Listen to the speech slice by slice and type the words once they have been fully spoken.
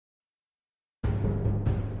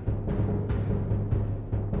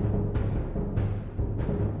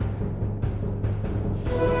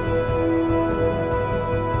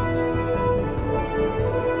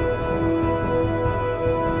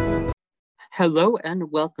Hello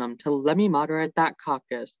and welcome to Let Me Moderate That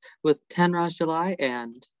Caucus with Tanraj Jalai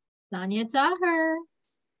and Sanya Taher.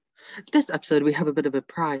 This episode we have a bit of a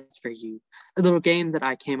prize for you, a little game that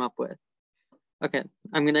I came up with. Okay,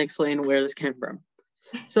 I'm going to explain where this came from.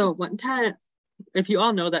 So one time, if you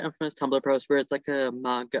all know that infamous Tumblr post where it's like a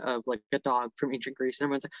mug of like a dog from ancient Greece and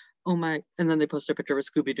everyone's like, oh my, and then they post a picture of a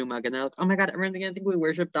Scooby-Doo mug and they're like, oh my god, everyone's gonna think we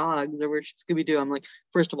worship dogs, they worship Scooby-Doo. I'm like,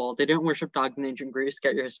 first of all, they didn't worship dogs in ancient Greece,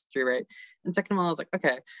 get your history right. And second of all, I was like,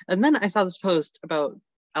 okay. And then I saw this post about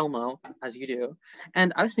Elmo, as you do,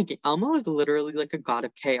 and I was thinking Elmo is literally like a god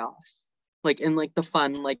of chaos, like in like the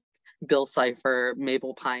fun like Bill Cipher,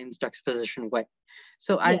 Mabel Pines juxtaposition way.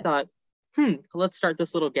 So I thought, let's start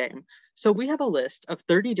this little game. So we have a list of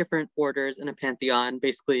 30 different orders in a pantheon,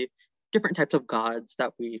 basically different types of gods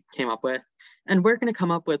that we came up with. And we're going to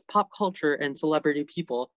come up with pop culture and celebrity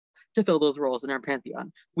people to fill those roles in our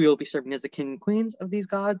pantheon. We will be serving as the king and queens of these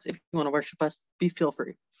gods. If you want to worship us, feel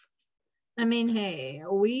free. I mean, hey,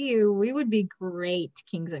 we would be great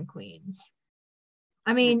kings and queens.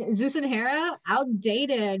 I mean, Zeus and Hera,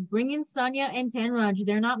 outdated. Bring in Sanya and Tanraj.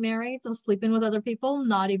 They're not married, so sleeping with other people,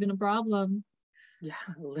 not even a problem. Yeah,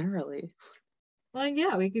 literally. Well,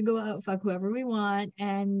 yeah, we could go out, fuck whoever we want,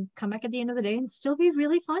 and come back at the end of the day and still be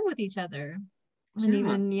really fun with each other. And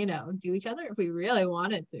even, do each other if we really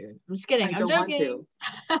wanted to. I'm just kidding. I'm joking.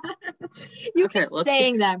 You keep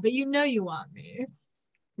saying that, but you know you want me.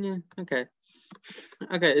 Yeah, okay.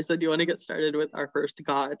 Okay, so do you want to get started with our first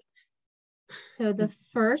god? So the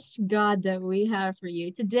first god that we have for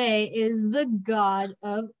you today is the god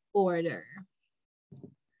of order.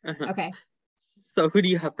 Okay. So who do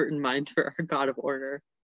you have in mind for our god of order?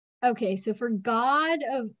 Okay, so for god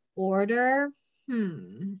of order,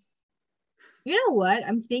 you know what?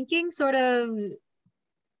 I'm thinking sort of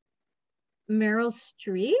Meryl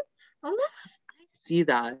Streep on this. I see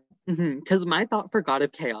that. Because my thought for God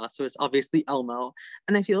of Chaos was obviously Elmo.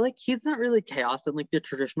 And I feel like he's not really chaos in like the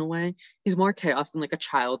traditional way. He's more chaos than like a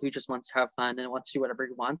child who just wants to have fun and wants to do whatever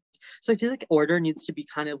he wants. So I feel like Order needs to be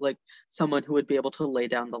kind of like someone who would be able to lay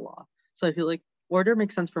down the law. So I feel like Order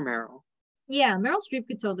makes sense for Meryl. Yeah, Meryl Streep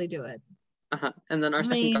could totally do it. And then our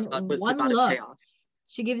second god was the God of Chaos.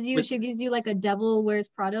 She gives you like a Devil Wears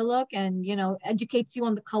Prada look and educates you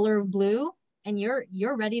on the color of blue and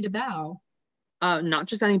you're ready to bow. Not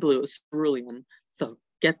just any blue, it's cerulean. So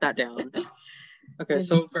get that down. Okay,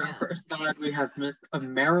 so for our first god, we have Miss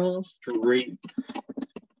Meryl Streep.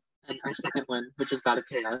 And our second one, which is God of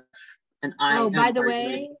Chaos. And by the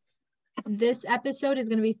way, this episode is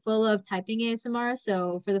going to be full of typing ASMR,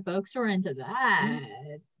 so for the folks who are into that.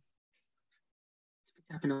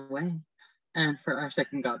 Tapping away. And for our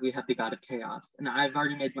second god, we have the God of Chaos. And I've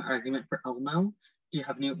already made my argument for Elmo. Do you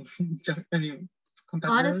have any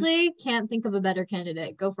competitors? Honestly, can't think of a better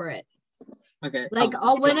candidate. Go for it. Okay. Like,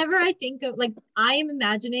 whenever I think of, like, I am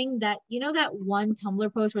imagining that, that one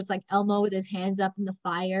Tumblr post where it's like Elmo with his hands up in the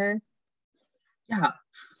fire? Yeah.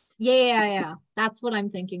 Yeah. That's what I'm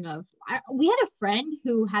thinking of. We had a friend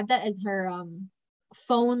who had that as her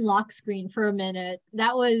phone lock screen for a minute.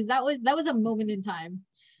 That was a moment in time.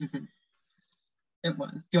 It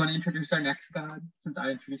was. Do you want to introduce our next god since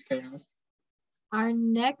I introduced Chaos? Our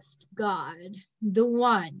next god, the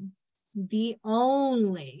one, the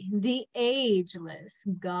only, the ageless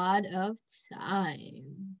god of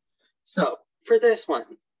time. So for this one,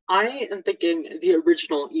 I am thinking the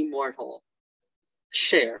original immortal,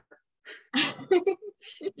 Cher.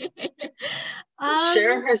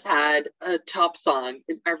 Cher has had a top song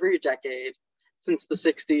in every decade since the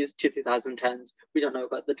 60s to 2010s. We don't know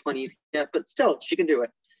about the 20s yet, but still, she can do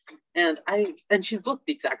it. And she's looked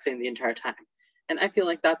the exact same the entire time. And I feel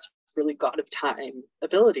like that's really God of Time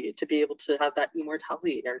ability to be able to have that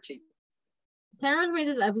immortality air to you. Tanraj made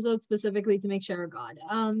this episode specifically to make Cher a god.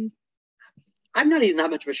 I'm not even that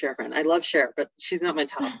much of a Cher fan. I love Cher, but she's not my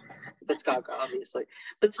top. That's Gaga, obviously.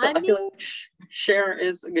 But still, I feel like Cher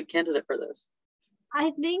is a good candidate for this.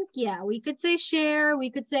 I think, we could say Cher. We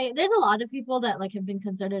could say there's a lot of people that like have been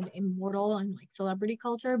considered immortal in like celebrity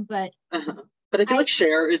culture, but But I feel like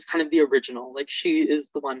Cher is kind of the original. Like she is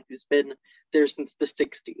the one who's been there since the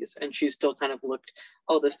 60s, and she's still kind of looked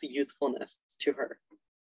all this youthfulness to her.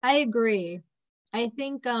 I agree. I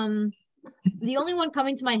think the only one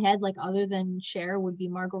coming to my head, like other than Cher, would be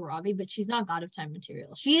Margot Robbie, but she's not God of Time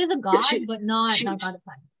material. She is a god, but not God of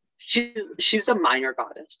Time. She's a minor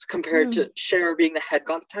goddess compared to Cher being the head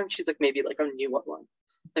god of time. She's like maybe like a new one,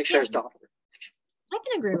 like Cher's daughter. I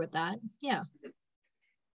can agree with that. Yeah.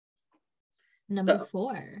 Number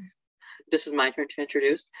 4. This is my turn to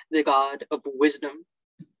introduce the god of wisdom.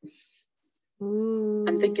 Ooh.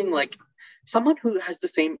 I'm thinking like someone who has the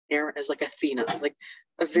same air as like Athena, like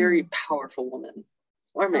a very powerful woman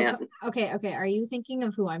or man. Okay. Are you thinking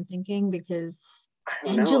of who I'm thinking? Because I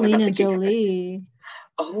don't know. Angelina Jolie.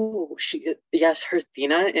 Oh, yes, her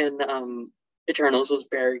Athena in Eternals was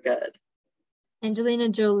very good. Angelina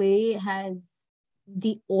Jolie has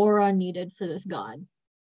the aura needed for this god.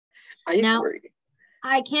 I agree.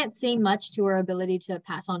 I can't say much to her ability to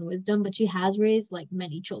pass on wisdom, but she has raised like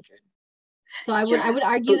many children. So I would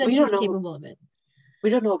argue that she's capable of it. We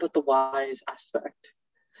don't know about the wise aspect.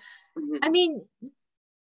 I mean,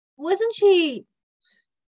 wasn't she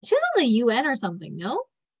was on the UN or something, no?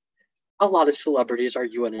 A lot of celebrities are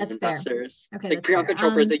UN ambassadors. Okay, like Priyanka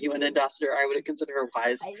Chopra is a UN ambassador. I wouldn't consider her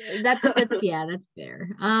wise. That's fair.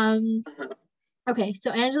 Okay,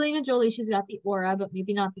 so Angelina Jolie, she's got the aura, but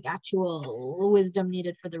maybe not the actual wisdom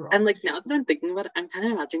needed for the role. And like now that I'm thinking about it, I'm kind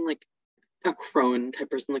of imagining like a crone type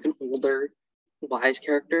person, like an older, wise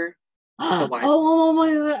character. Oh my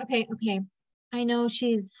god. Okay. I know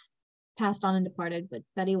she's passed on and departed, but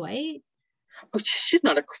Betty White. Oh, she's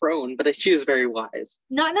not a crone, but she is very wise.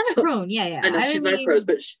 Not a crone. Yeah. I know she's not a crone,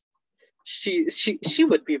 but she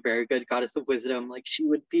would be a very good goddess of wisdom. Like she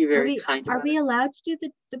would be very kind. Are we allowed to do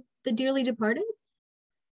the dearly departed?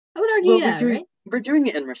 I would argue, right? We're doing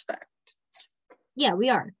it in respect. Yeah, we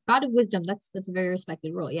are. God of wisdom. That's a very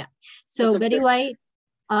respected role. Yeah. So Betty White,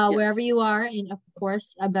 yes. Wherever you are, in of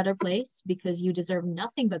course a better place, because you deserve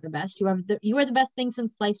nothing but the best. You are the best thing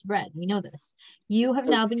since sliced bread. We know this. You have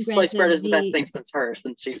now been granted. Sliced bread is the best thing since her,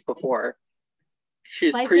 since she's before.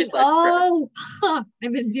 She's pre-sliced bread. Oh, I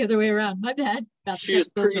meant the other way around. My bad. She was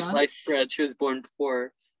pre-sliced bread. She was born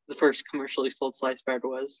before the first commercially sold sliced bread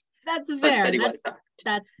was. That's fair.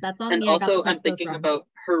 That's on me. And also, I'm thinking about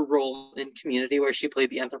her role in Community, where she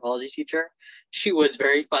played the anthropology teacher. She was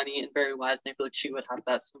very funny and very wise, and I feel like she would have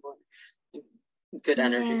that similar good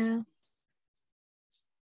energy. Yeah.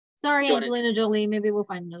 Sorry, Angelina Jolie. Maybe we'll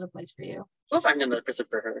find another place for you. We'll find another person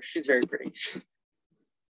for her. She's very pretty.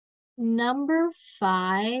 Number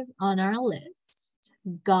 5 on our list,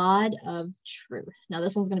 God of Truth. Now,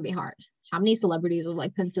 this one's going to be hard. How many celebrities have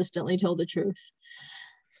like consistently told the truth?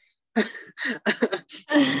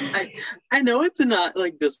 I know it's not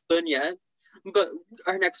like this one yet, but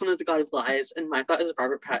our next one is the God of Lies, and my thought is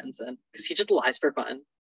Robert Pattinson, because he just lies for fun.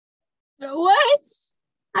 What?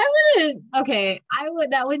 I wouldn't. Okay,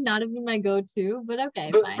 that would not have been my go-to, but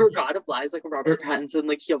okay. But fine. For God of Lies, like Robert Pattinson,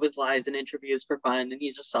 like he always lies in interviews for fun, and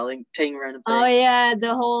he's just taking random things. Oh yeah,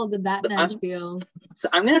 the Batman spiel. So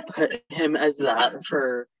I'm gonna put him as that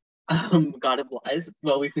for God of Lies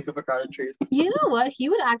while we think of a God of Truth. You know what? He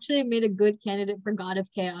would actually have made a good candidate for God of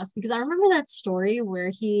Chaos, because I remember that story where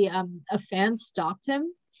he a fan stalked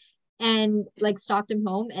him and like stalked him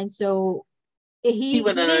home, and so he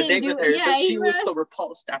went on a date with her, but she was so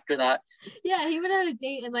repulsed after that. Yeah, he went on a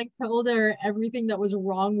date and like told her everything that was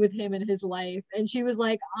wrong with him in his life, and she was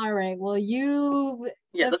like, "All right, well, you."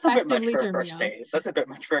 Yeah, that's a bit much for a first date. That's a bit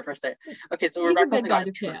much for a first date. Okay, so we're back on the God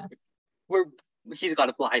of Chaos. He's God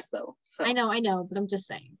of Lies, though. So. I know, but I'm just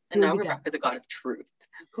saying. And now we're back to the God of Truth.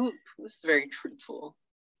 Who's very truthful?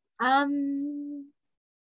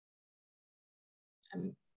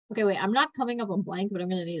 Okay, wait. I'm not coming up on blank, but I'm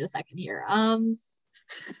gonna need a second here.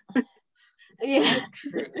 Yeah.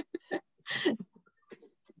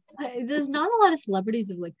 There's not a lot of celebrities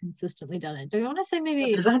who've like consistently done it. Do you want to say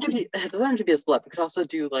maybe? It doesn't have to be a celeb. It could also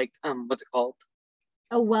do like what's it called?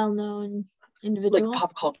 A well-known individual. Like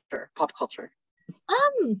pop culture.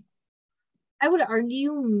 I would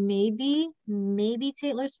argue maybe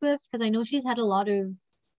Taylor Swift, because I know she's had a lot of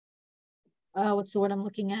what's the word I'm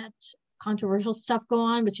looking at? Controversial stuff go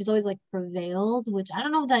on, but she's always like prevailed, which I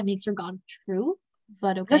don't know if that makes her God of Truth,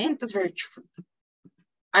 but okay. I think that's very true.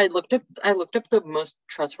 I looked up the most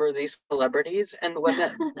trustworthy celebrities, and the one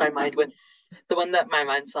that my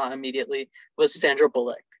mind saw immediately was Sandra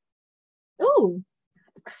Bullock. Ooh.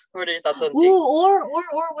 What are your thoughts on? Ooh, or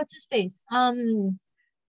what's his face?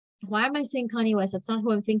 Why am I saying Kanye West? That's not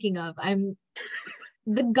who I'm thinking of. I'm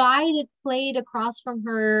the guy that played across from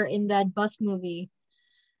her in that bus movie.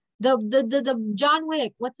 The John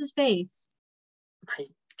Wick. What's his face? I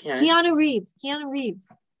can't. Keanu Reeves.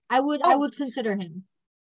 I would consider him.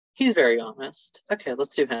 He's very honest. Okay,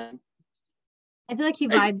 let's do him. I feel like he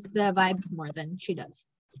vibes the vibes more than she does.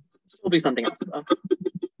 She'll be something else though.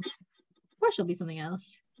 Or she'll be something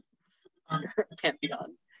else. Can't be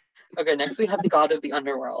on. Okay, next we have the God of the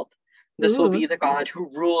Underworld. This will be the God who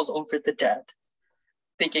rules over the dead.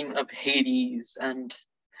 Thinking of Hades and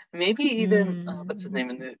maybe even what's his name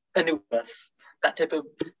in the Anubis. That type of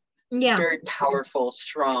very powerful,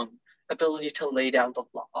 strong ability to lay down the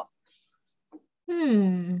law.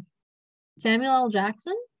 Samuel L.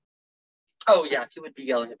 Jackson? Oh yeah, he would be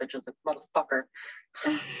yelling at bitches like motherfucker.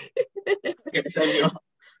 Okay, Samuel.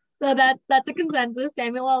 So that's a consensus.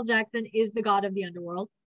 Samuel L. Jackson is the god of the underworld.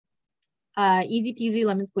 Easy peasy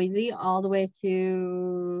lemon squeezy all the way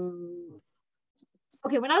to.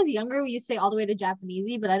 Okay, when I was younger, we used to say all the way to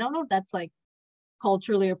Japanesey, but I don't know if that's like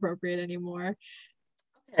culturally appropriate anymore.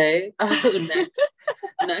 Okay.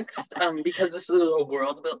 Next, because this is a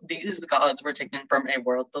world build. These gods were taken from a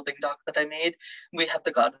world building doc that I made. We have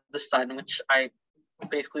the god of the sun, which I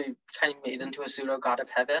basically kind of made into a pseudo god of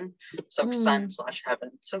heaven. So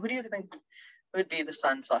sun/heaven. So who do you think would be the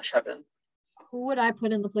sun/heaven? Who would I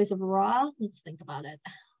put in the place of Ra? Let's think about it.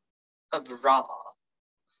 Of Ra.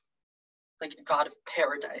 Like a god of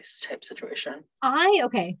paradise type situation.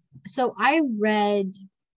 Okay. So I read,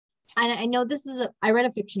 and I know this is I read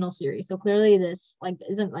a fictional series, so clearly this like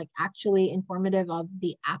isn't like actually informative of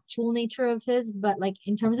the actual nature of his, but like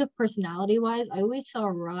in terms of personality wise, I always saw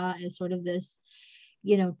Ra as sort of this,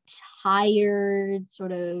 tired,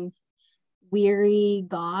 sort of weary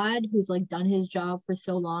god who's like done his job for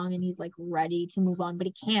so long and he's like ready to move on, but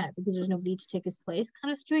he can't because there's nobody to take his place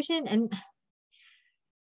kind of situation. And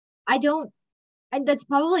that's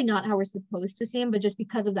probably not how we're supposed to see him, but just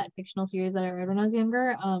because of that fictional series that I read when I was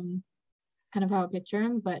younger, kind of how I picture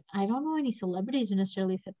him. But I don't know any celebrities who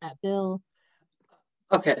necessarily fit that bill.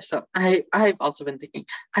 Okay, so I've also been thinking.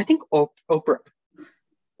 I think Oprah.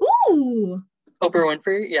 Ooh. Oprah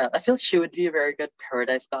Winfrey. Yeah, I feel like she would be a very good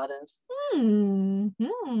paradise goddess. Okay,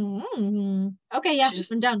 yeah,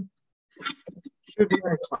 I'm done. She would be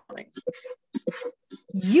very calming.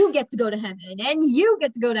 You get to go to heaven, and you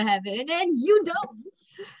get to go to heaven, and you don't.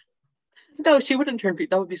 No, she wouldn't turn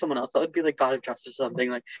people. That would be someone else. That would be like God of Justice or something,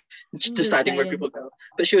 like deciding where people go.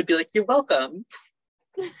 But she would be like, "You're welcome."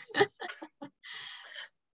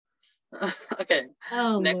 Okay.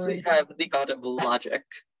 Next, Lord. We have the God of Logic.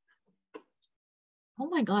 Oh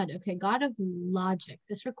my God. Okay, God of Logic.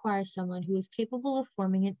 This requires someone who is capable of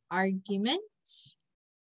forming an argument,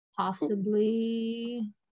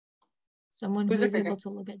 possibly someone who is able to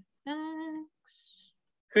look at facts.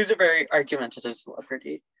 Who's a very argumentative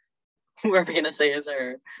celebrity? Who are we gonna say is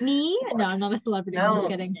her? Me? No, I'm not a celebrity. No, I'm just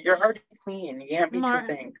kidding. You're already queen. You can't be two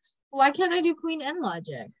things. Why can't I do queen and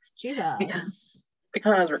logic? Jesus.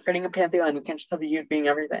 Because we're creating a pantheon. We can't just have you being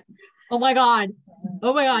everything. Oh my God.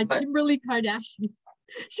 Kimberly Kardashian.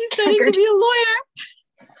 She's studying to be a lawyer.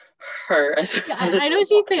 Her. I know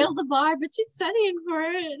she failed the bar, but she's studying for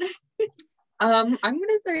it. I'm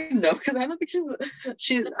gonna say no because I don't think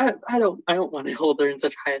she's. I don't want to hold her in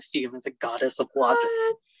such high esteem as a goddess of logic.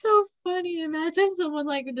 Oh, that's so funny. Imagine someone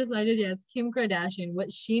like decided, yes, Kim Kardashian.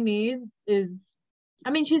 What she needs is,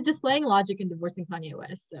 I mean, she's displaying logic and divorcing Kanye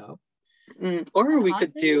West. So, or we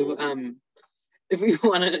could do if we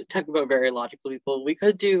want to talk about very logical people, we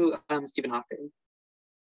could do Stephen Hawking.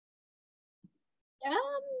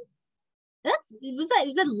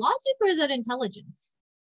 Is that logic or is that intelligence?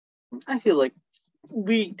 I feel like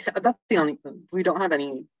that's the only thing. We don't have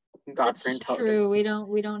any gods for intelligence. True, we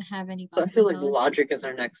don't have any gods. So I feel like logic is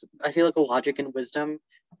our next. I feel like logic and wisdom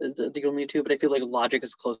is the only two, but I feel like logic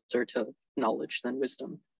is closer to knowledge than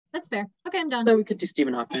wisdom. That's fair. Okay, I'm done. So we could do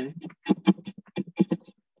Stephen Hawking.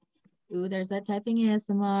 Ooh, there's that typing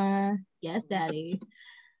ASMR. Yes, daddy.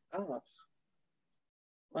 Oh.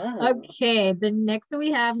 Wow. Okay, the next that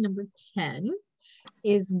we have, number 10,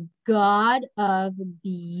 is God of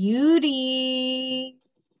Beauty.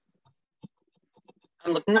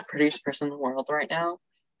 I'm looking at prettiest person in the world right now.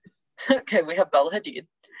 Okay, we have Bella Hadid,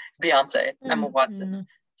 Beyonce, Emma Watson,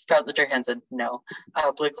 Scarlett Johansson, no.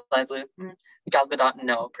 Blake Lively, Gal Gadot,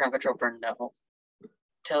 no. Priyanka Chopra, no.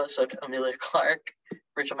 Taylor Swift, Emilia Clarke,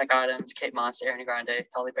 Rachel McAdams, Kate Moss, Ariana Grande,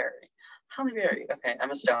 Halle Berry. Okay,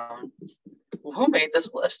 Emma Stone. Who made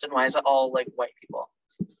this list and why is it all like white people?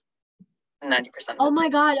 90%. Oh my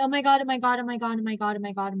God. You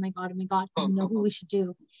know who we should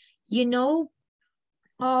do?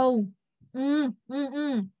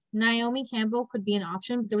 Naomi Campbell could be an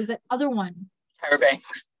option, but there was that other one. Tyra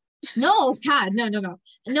Banks. No, Todd. No.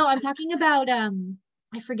 No, I'm talking about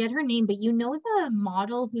I forget her name, but you know the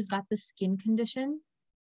model who's got the skin condition?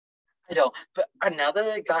 I don't, but now that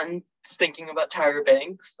I've gotten thinking about Tyra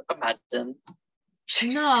Banks, imagine.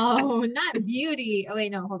 No, not beauty. Oh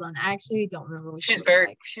wait, no, hold on. I actually don't remember what she's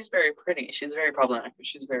very pretty. She's very problematic, but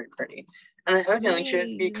she's very pretty. And I have a feeling she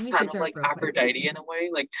would be kind of like Aphrodite in a way.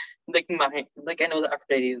 Like I know that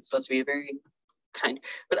Aphrodite is supposed to be very kind,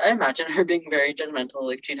 but I imagine her being very judgmental,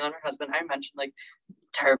 like cheating on her husband. I imagine like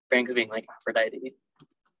Tyra Banks being like Aphrodite.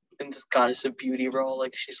 in this goddess of beauty role.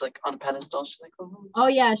 Like she's like on a pedestal. She's like, oh. Oh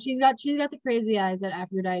yeah, she's got the crazy eyes that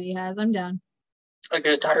Aphrodite has. I'm down.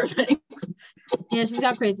 Okay, Tyra Banks. Yeah, she's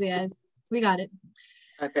got crazy eyes. We got it.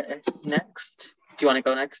 Okay, next. Do you want to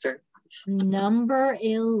go next or? Number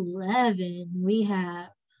 11, we have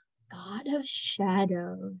God of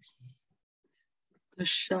Shadows. The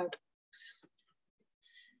Shadows.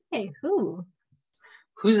 Hey, who?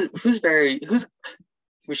 Who's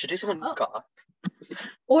we should do someone goth.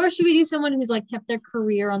 Or should we do someone who's like kept their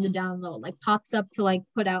career on the down low, like pops up to like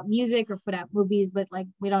put out music or put out movies, but like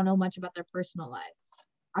we don't know much about their personal lives.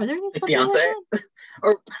 Are there any like Beyonce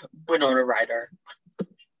or Winona Ryder?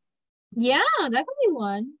 Yeah, that could be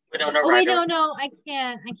one. Winona Ryder. Wait, no, I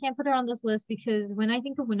can't put her on this list because when I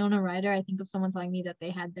think of Winona Ryder, I think of someone telling me that they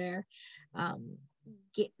had their,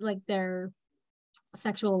 their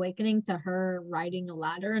sexual awakening to her riding a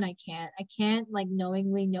ladder, and I can't like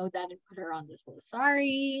knowingly know that and put her on this list.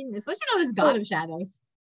 Sorry, especially not as God of Shadows.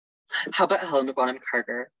 How about Helena Bonham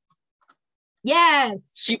Carter?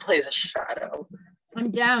 Yes, she plays a shadow. I'm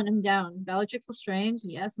down. Bellatrix Lestrange,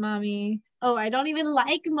 yes, mommy. Oh, I don't even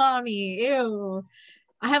like mommy. Ew.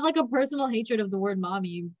 I have like a personal hatred of the word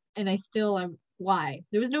mommy, and I still am. Why?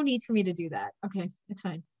 There was no need for me to do that. Okay, it's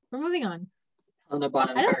fine. We're moving on. Helena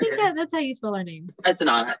Bonham I don't Carter. think that's how you spell her name. It's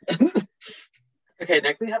not. Okay,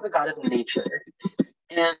 next we have the God of Nature.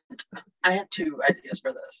 And I have two ideas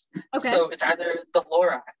for this. Okay. So it's either the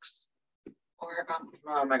Lorax or,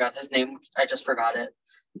 oh my god, his name, I just forgot it.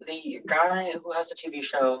 The guy who has a TV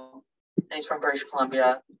show, and he's from British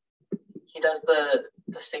Columbia. He does the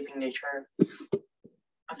Saving Nature.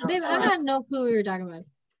 Babe, I had no clue we were talking about.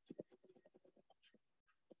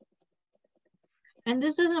 And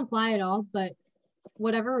this doesn't apply at all, but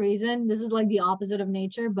whatever reason, this is like the opposite of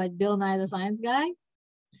nature, but Bill Nye the Science Guy.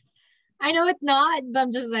 I know it's not, but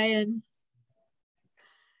I'm just saying.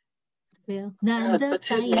 Bill Nye the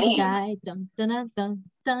Science Guy. Dun, dun, dun, dun,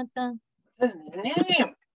 dun, dun. What's his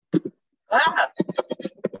name? Ah!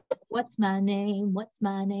 What's my name? What's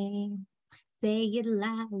my name? Say it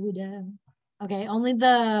louder. Okay, only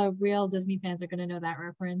the real Disney fans are going to know that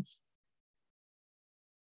reference.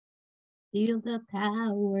 Feel the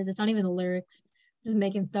power. That's not even the lyrics. Just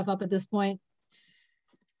making stuff up at this point.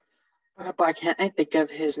 Why can't I think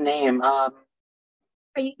of his name? Are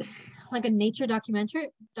you like a nature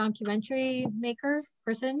documentary maker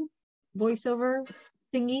person, voiceover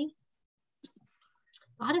thingy?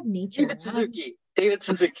 A lot of nature. David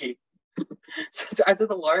Suzuki. So it's either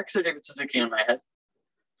the Larks or David Suzuki in my head.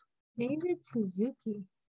 David Suzuki.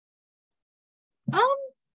 I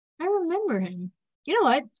remember him. You know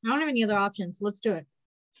what? I don't have any other options. Let's do it.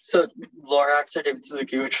 So Lorax or David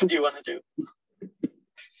Suzuki, which one do you want to do?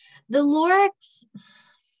 The Lorax.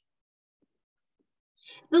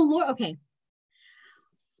 Okay.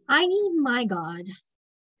 I need my god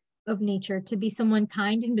of nature to be someone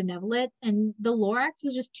kind and benevolent, and the Lorax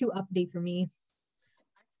was just too uppity for me.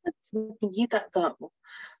 We need that though.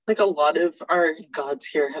 Like a lot of our gods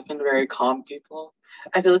here have been very calm people.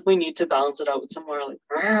 I feel like we need to balance it out with some more like,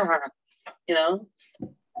 you know?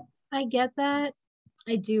 I get that.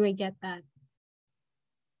 I get that.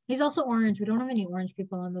 He's also orange. We don't have any orange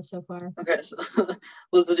people on this so far. Okay, so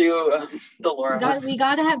let's do the Laura. We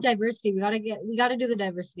gotta have diversity. We gotta do the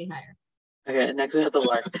diversity higher. Okay, next we have the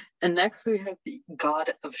Laura. And next we have the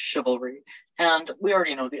God of Chivalry. And we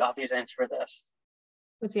already know the obvious answer for this.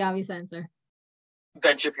 What's the obvious answer?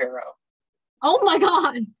 Ben Shapiro. Oh my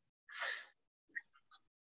god!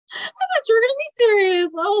 I thought you were gonna be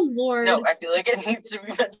serious. Oh Lord. No, I feel like it needs to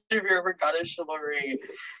be Ben Shapiro for God of Chivalry.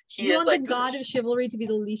 You want like the God of Chivalry to be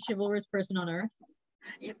the least chivalrous person on earth?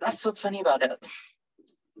 Yeah, that's what's funny about it.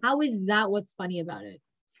 How is that what's funny about it?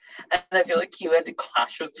 And I feel like he would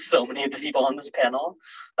clash with so many of the people on this panel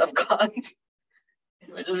of gods.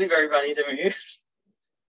 It would just be very funny to me.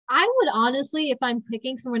 I would honestly, if I'm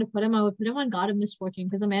picking somewhere to put him, I would put him on God of Misfortune,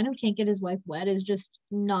 because a man who can't get his wife wet is just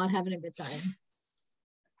not having a good time.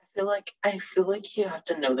 I feel like you have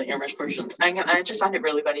to know that you're misfortunes. I just find it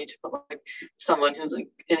really funny to put like someone who's like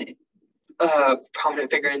a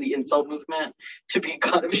prominent figure in the incel movement to be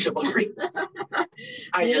God of Chivalry.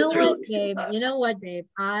 You know what, babe?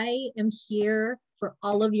 I am here for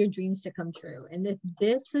all of your dreams to come true. And if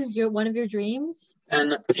this is one of your dreams,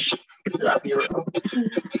 and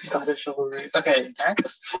God of Chivalry. Okay,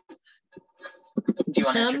 next. Do you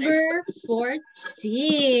want to introduce? Number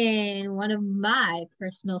 14, one of my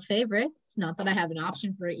personal favorites. Not that I have an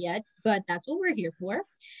option for it yet, but that's what we're here for.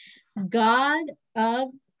 God of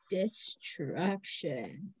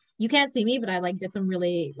Destruction. You can't see me, but I did some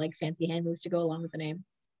really fancy hand moves to go along with the name.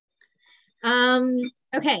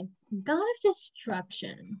 Okay, God of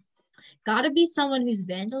Destruction. gotta be someone who's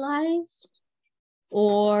vandalized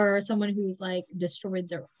or someone who's like destroyed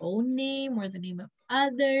their own name or the name of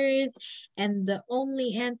others. And the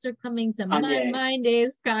only answer coming to my mind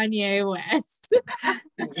is Kanye West.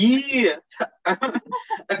 Yeah.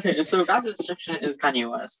 Okay, so God of Destruction is Kanye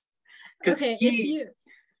West. Okay,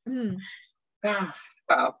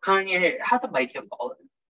 Wow, Kanye, how the mighty have fallen,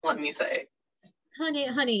 let me say.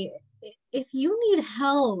 Honey, if you need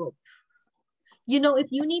help,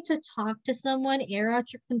 if you need to talk to someone, air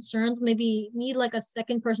out your concerns, maybe need like a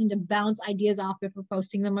second person to bounce ideas off before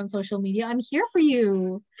posting them on social media, I'm here for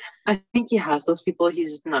you. I think he has those people.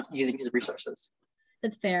 He's just not using his resources.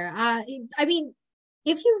 That's fair. I mean,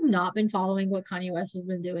 if you've not been following what Kanye West has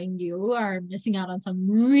been doing, you are missing out on some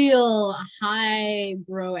real high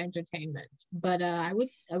bro entertainment. But I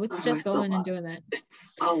would suggest going and doing that. It's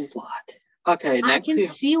a lot. Okay, next I can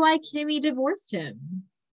see why Kimmy divorced him.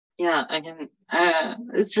 Yeah, I can.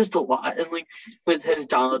 It's just a lot, and like with his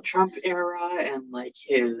Donald Trump era, and like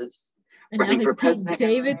his running for president, Pete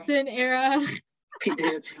Davidson era. Pete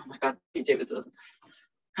Davidson. Oh my God, Pete Davidson.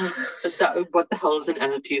 What the hell is an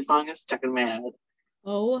NFT song? Is stuck in my head.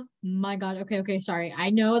 Oh my God. Okay. Sorry. I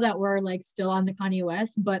know that we're like still on the Kanye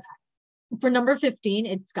West, but for number 15,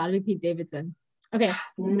 it's got to be Pete Davidson. Okay.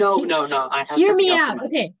 No. I have hear me out.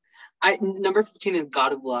 Okay. Number 15 is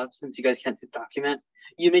God of Love. Since you guys can't see the document,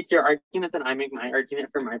 you make your argument, then I make my argument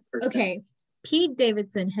for my person. Okay. Pete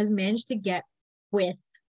Davidson has managed to get with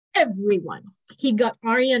everyone. He got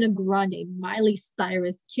Ariana Grande, Miley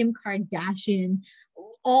Cyrus, Kim Kardashian,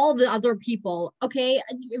 all the other people. Okay,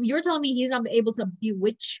 you're telling me he's not able to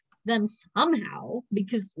bewitch them somehow?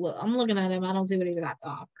 Because look, I'm looking at him, I don't see what he's got to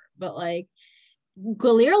offer. But like,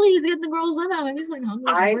 clearly he's getting the girls somehow. Maybe he's like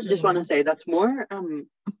hungry. I just want to say that's more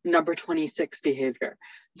number 26 behavior.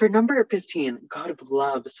 For number 15, God of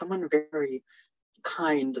Love, someone very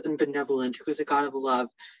kind and benevolent who's a God of love.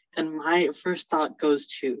 And my first thought goes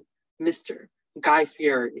to Mr. Guy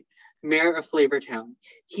Fieri, mayor of Flavortown.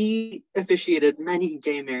 He officiated many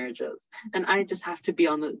gay marriages, and I just have to be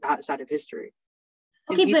on that side of history.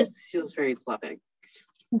 Okay, he just feels very loving.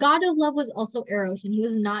 God of Love was also Eros, and he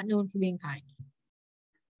was not known for being kind.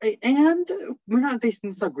 And we're not basing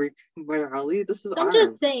this on Greek morality. This is I'm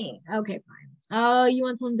just saying. Okay, fine. Oh, you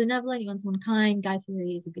want someone benevolent, you want someone kind. Guy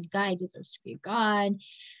Fieri is a good guy, deserves to be a god.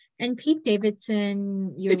 And Pete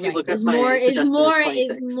Davidson, you're right. Look is more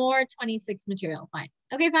 26 material. Fine.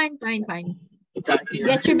 Okay, fine. You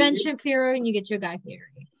get your Ben Shapiro and you get your Guy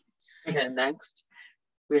Fieri. Okay, next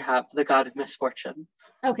we have the God of Misfortune.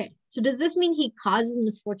 Okay, so does this mean he causes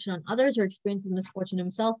misfortune on others or experiences misfortune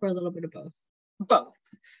himself, or a little bit of both? Both.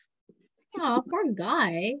 Oh, poor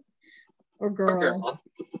guy or girl.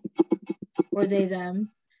 Or they,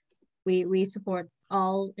 them. We support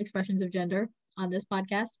all expressions of gender on this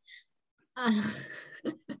podcast.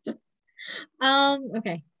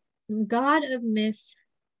 Okay. God of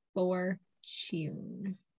Misfortune.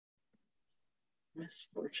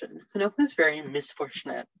 Misfortune. No one's very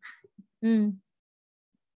misfortunate.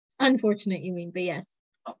 Unfortunate, you mean, but yes.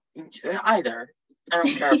 Oh, either. I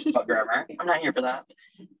don't care about grammar. I'm not here for that.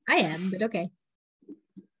 I am, but okay.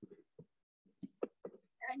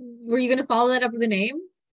 Were you gonna follow that up with a name?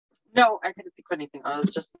 No, I couldn't think of anything. I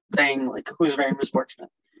was just saying, like, who's very misfortunate.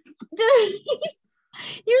 You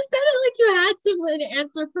said it like you had an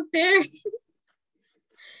answer prepared.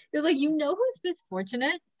 It was like, who's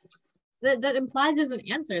misfortunate? That implies there's an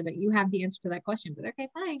answer, that you have the answer to that question. But okay,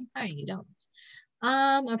 fine, you don't.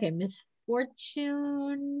 Okay,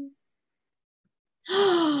 misfortune.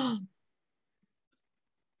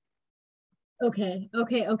 Okay.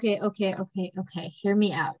 Hear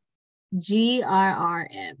me out.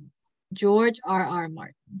 GRRM, George R.R.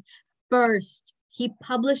 Martin. First, he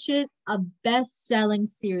publishes a best-selling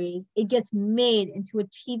series. It gets made into a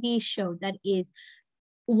TV show that is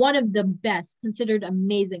one of the best, considered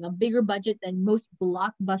amazing, a bigger budget than most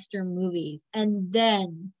blockbuster movies. And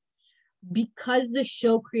then, because the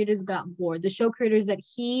show creators got bored, the show creators that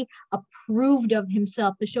he approved of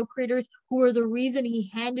himself, the show creators who were the reason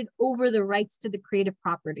he handed over the rights to the creative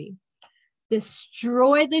property,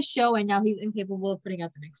 destroyed the show, and now he's incapable of putting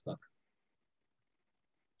out the next book.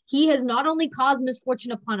 He has not only caused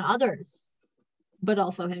misfortune upon others, but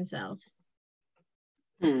also himself.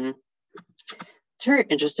 It's a very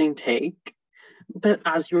interesting take. But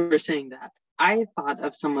as you were saying that, I thought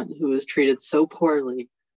of someone who was treated so poorly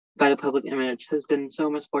by the public image, has been so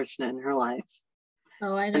misfortunate in her life.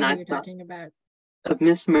 Oh, I know who you're talking about. Of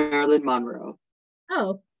Miss Marilyn Monroe.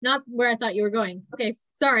 Oh, not where I thought you were going. Okay,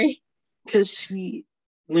 sorry. Because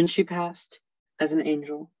when she passed as an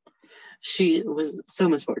angel, she was so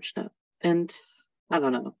misfortunate. And I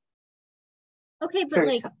don't know. Okay, but Very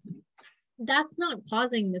like sad. that's not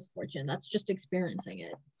causing misfortune. That's just experiencing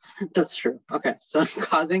it. That's true. Okay, so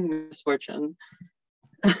causing misfortune.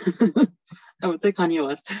 I would say Kanye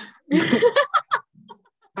West.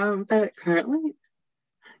 But currently,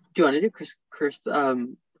 do you want to do Kris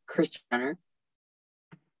Jenner?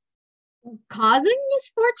 Causing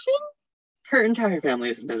misfortune? Her entire family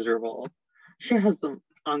is miserable. She has them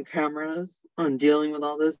on cameras on dealing with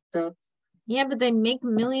all this stuff. Yeah, but they make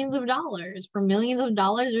millions of dollars. For millions of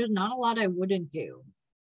dollars, there's not a lot I wouldn't do.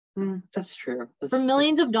 That's true. For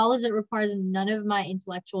millions of dollars, it requires none of my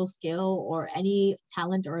intellectual skill or any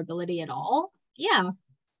talent or ability at all. Yeah,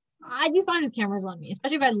 I'd be fine with cameras on me,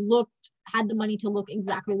 especially if I had the money to look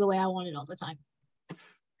exactly the way I wanted all the time.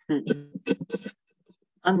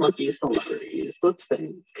 Unlucky celebrities. Let's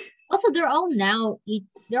think. Also, they're all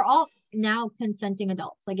now consenting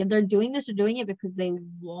adults. Like if they're doing this, they're doing it because they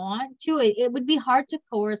want to. It would be hard to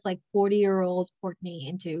coerce like 40-year-old Courtney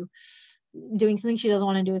into doing something she doesn't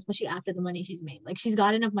want to do, especially after the money she's made. Like she's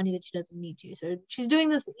got enough money that she doesn't need to. So she's doing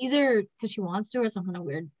this either because she wants to or some kind of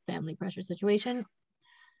weird family pressure situation,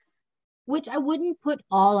 which I wouldn't put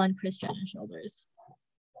all on Kris Jenner's shoulders.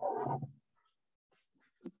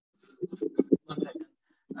 One second.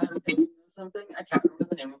 I'm thinking of something. I can't remember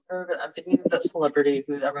the name of her, but I'm thinking of that celebrity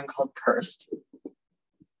who's everyone called Cursed.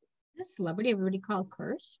 A celebrity everybody called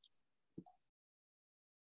Cursed?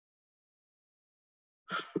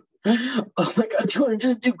 Oh my god, do you want to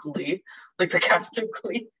just do Glee? Like the cast of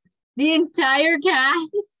Glee? The entire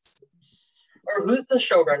cast? Or who's the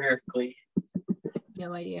showrunner of Glee?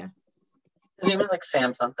 No idea. His name is like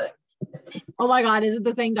Sam something. Oh my god, is it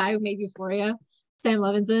the same guy who made Euphoria? Sam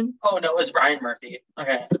Levinson? Oh no, it's Ryan Murphy.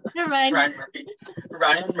 Okay. Never mind. Ryan Murphy.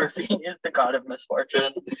 Ryan Murphy is the god of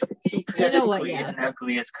misfortune. He created Glee, and now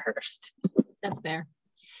Glee is cursed. That's fair.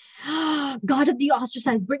 God of the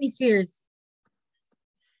ostracized, Britney Spears.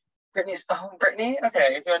 Britney?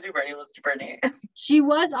 Okay, if you want to do Britney, let's do Britney. She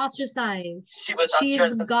was ostracized. She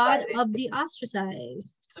is the god of the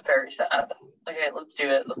ostracized. It's very sad. Okay, let's do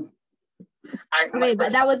it.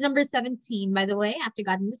 But that was number 17, by the way. After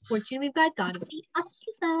God of Misfortune, we've got God of the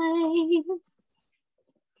Ostracized.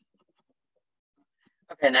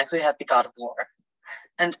 Okay, next we have the God of War.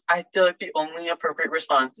 And I feel like the only appropriate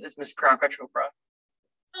response is Miss Priyanka Chopra.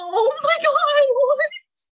 Oh my god, what?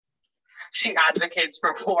 She advocates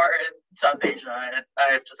for war in South Asia, and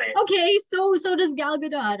I have to say. Okay, so does Gal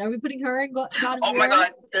Gadot. Are we putting her in God of War? Oh my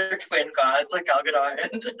god, they're twin gods, like Gal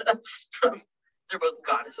Gadot and they're both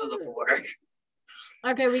goddesses of war.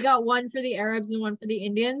 Okay, we got one for the Arabs and one for the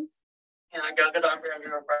Indians. Yeah, Gal Gadot and Priyanka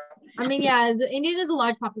Chopra. I mean, yeah, the Indian is a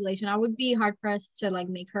large population. I would be hard pressed to like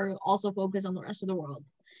make her also focus on the rest of the world.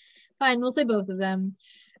 Fine, we'll say both of them.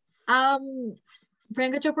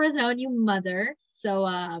 Priyanka Chopra is now a new mother, so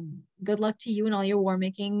good luck to you and all your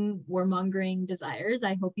warmongering desires.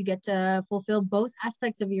 I hope you get to fulfill both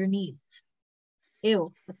aspects of your needs.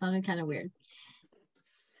 Ew, that sounded kind of weird.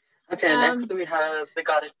 Okay, next we have the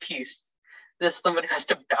God of Peace. This somebody has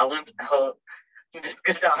to balance out Miss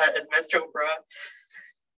Gadot and Miss Chopra.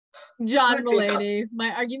 John Mulaney.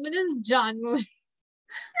 My argument is John Mulaney.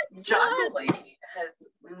 John Mulaney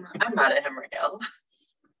I'm mad at him right now.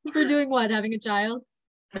 For doing what? Having a child?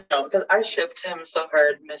 No, because I shipped him so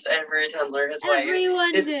hard, Miss Avery Tendler, his wife.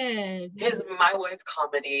 Everyone did. His My Wife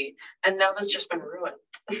comedy, and now that's just been ruined.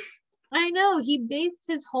 I know. He based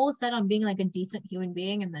his whole set on being like a decent human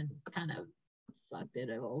being and then kind of fucked it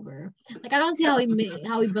over. Like I don't see how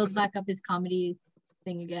he builds back up his comedy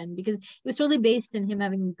thing again, because it was totally based in him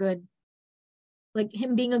having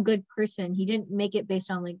him being a good person. He didn't make it based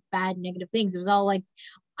on like bad negative things. It was all like,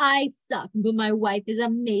 I suck, but my wife is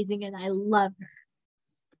amazing and I love her.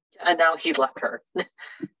 And now he left her.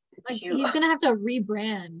 He's gonna have to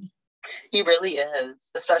rebrand. He really is,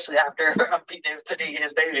 especially after Pete Davidson eating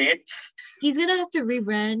his baby. He's gonna have to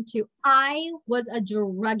rebrand to I was a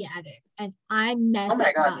drug addict and I messed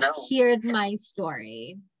up. No. Here's my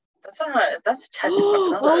story. That's technically.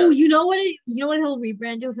 Oh, you know what he'll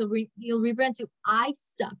rebrand to? He'll rebrand to I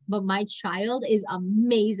suck, but my child is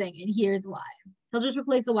amazing, and here's why. He'll just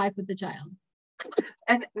replace the wife with the child.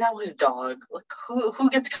 And now his dog. Like who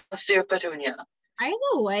gets custody of Petunia?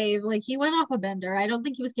 Either way, like he went off a bender. I don't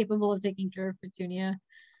think he was capable of taking care of Petunia.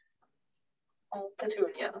 Oh,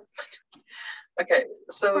 Petunia. Okay,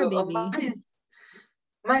 so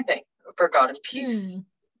my thing for God of Peace.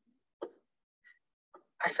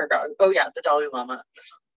 I forgot. Oh yeah, the Dalai Lama.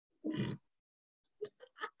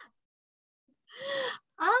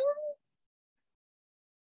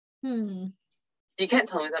 You can't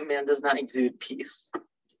tell me that man does not exude peace,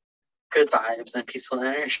 good vibes, and peaceful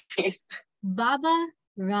energy. Baba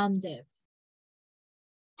Ramdev.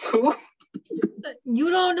 Who? You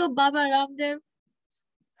don't know Baba Ramdev?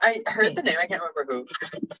 I heard the name. I can't remember who.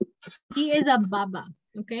 He is a Baba,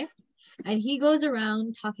 okay? And he goes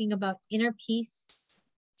around talking about inner peace,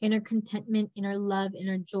 inner contentment, inner love,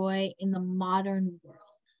 inner joy in the modern world.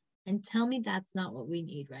 And tell me that's not what we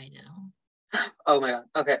need right now. Oh my god.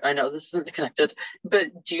 Okay, I know this isn't connected,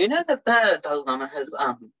 but do you know that the Dalai Lama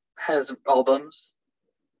has albums?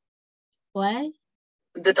 What?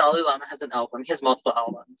 The Dalai Lama has an album. He has multiple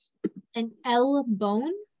albums. An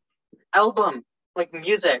album? Album, like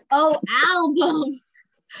music. Oh, album.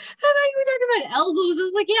 I thought you were talking about elbows. I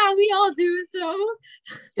was like, yeah, we all do. So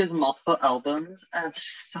he has multiple albums, and it's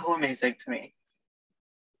just so amazing to me.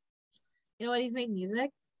 You know what? He's made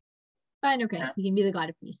music. Fine, okay. Yeah. He can be the god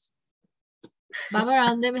of peace. Baba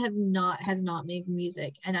Ramdev has not made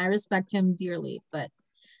music, and I respect him dearly, but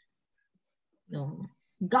no.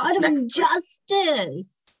 God of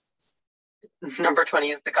justice. Number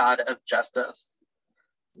 20 is the god of justice.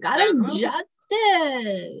 God of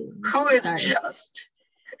justice. Who is just?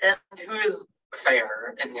 And who is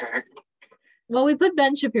fair in here? Well, we put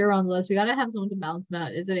Ben Shapiro on the list. We gotta have someone to balance him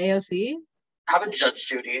out. Is it AOC? How about Judge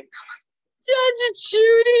Judy? Judge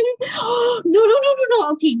Judy.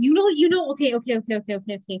 No. Okay, you know. Okay.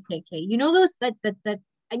 You know those that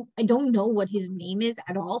I don't know what his name is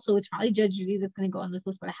at all. So it's probably Judge Judy that's gonna go on this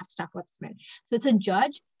list, but I have to talk about this man. So it's a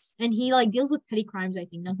judge, and he like deals with petty crimes, I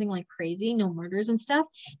think, nothing like crazy, no murders and stuff.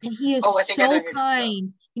 And he is so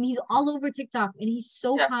kind. And he's all over TikTok, and he's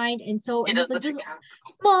so kind, and so he does like this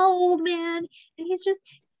small old man, and he's just.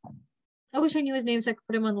 I wish I knew his name so I could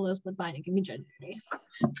put him on the list, but fine, give me Judge Judy.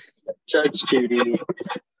 Judge Judy.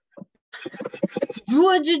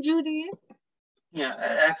 Judge Judy. Yeah,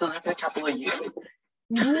 I accidentally picked a couple of you.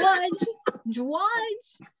 Judge Judy.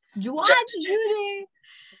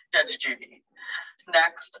 Judge Judy.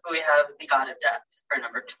 Next, we have the God of Death for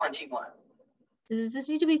number 21. Does this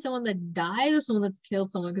need to be someone that died or someone that's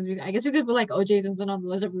killed someone? Because I guess we could put like O.J. Simpson on the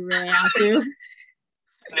list if we really have to.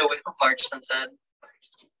 No, we put Marge Simpson.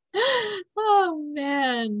 Oh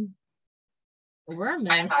man, we're a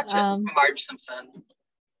mess. Marge Simpson.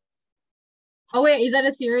 Oh wait, is that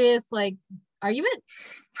a serious like argument?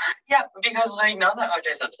 Yeah, because like now that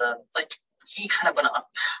O.J. Simpson, like he kind of went off,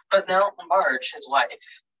 but now Marge, his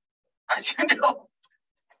wife, as you know.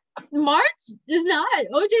 Marge is not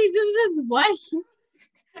O.J. Simpson's wife.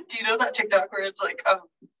 Do you know that TikTok where it's like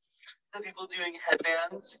the people doing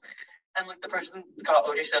headbands, and like the person got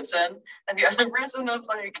O.J. Simpson, and the other person was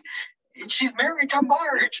like, she's married to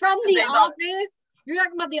Marge from The Office. You're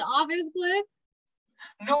talking about The Office clip?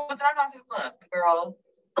 No, it's not an Office clip, girl.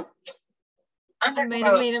 I may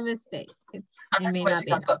have made a mistake. It may not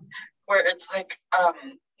be where it's like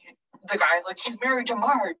the guy's like, he's married to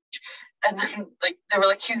Marge. And then, like, they were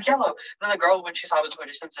like, he's yellow. And then the girl, when she saw it was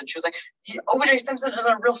O.J. Simpson, she was like, O.J. Simpson is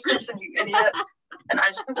a real Simpson, you idiot. And I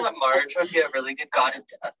just think that Marge would be a really good god of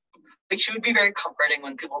death. Like, she would be very comforting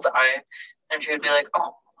when people die. And she would be like,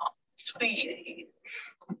 oh, sweetie.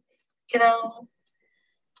 You know?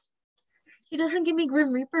 She doesn't give me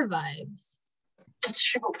Grim Reaper vibes. That's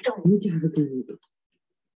true, but we don't need to have a Grim Reaper.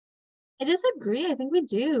 I disagree. I think we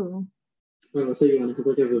do. Oh, so you want to have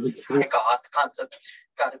like a really kind of goth concept,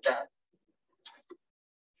 god of death.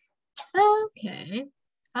 Okay.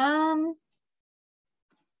 Fine.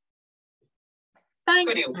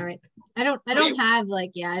 All right. I don't have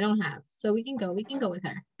like, yeah, I don't have. So we can go with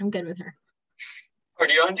her. I'm good with her. Or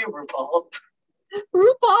do you want to do RuPaul?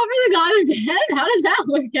 RuPaul for the god of death? How does that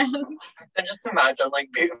work out? And just imagine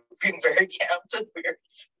like being very camp and weird.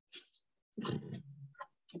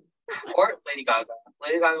 Or Lady Gaga.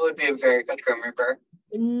 Lady Gaga would be a very good Grim Reaper.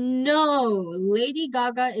 No, Lady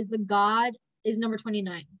Gaga is number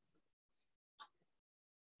 29.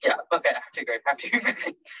 Yeah, okay, I have to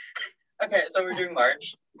agree. Okay, so we're doing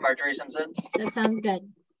Marjorie Simpson. That sounds good.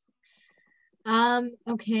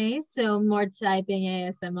 Okay, so more typing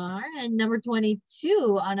ASMR, and number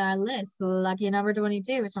 22 on our list, lucky number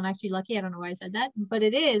 22. It's not actually lucky, I don't know why I said that, but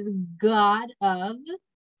it is God of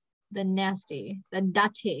the nasty, the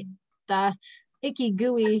dirty, the icky,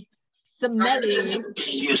 gooey, smelly. It's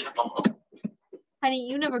beautiful. Honey,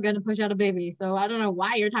 you're never gonna push out a baby, so I don't know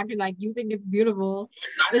why you're talking like you think it's beautiful.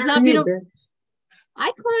 It's not beautiful.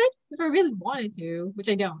 I could if I really wanted to, which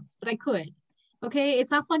I don't, but I could. Okay,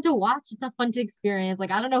 it's not fun to watch. It's not fun to experience.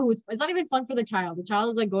 Like, I don't know it's not even fun for the child. The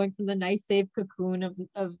child is like going from the nice, safe cocoon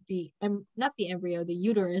of the not the embryo, the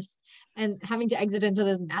uterus, and having to exit into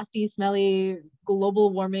this nasty, smelly,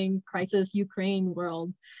 global warming crisis Ukraine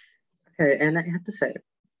world. Okay, and I have to say,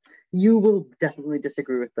 you will definitely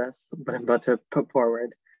disagree with this, but I'm about to put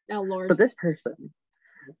forward. Oh Lord. But this person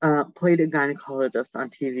played a gynecologist on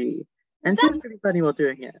TV, and she was pretty funny while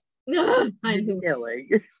doing it. Mindy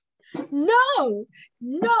Kaling. No,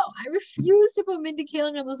 I refuse to put Mindy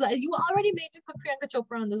Kaling on this list. You already made me put Priyanka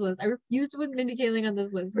Chopra on this list. I refuse to put Mindy Kaling on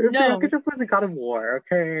this list. No. Priyanka Chopra's a god of war,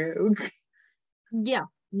 okay? Yeah,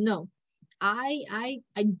 no. I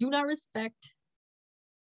do not respect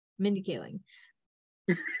Mindy Kaling.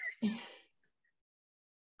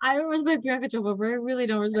 I don't respect Priyanka Chopra, but I really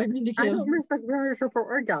don't respect Mindy Kaling. I don't respect Priyanka Chopra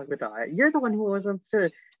or Gal Gadot. You're the one who always wants to.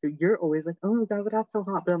 You're always like, oh, Gal Gadot's so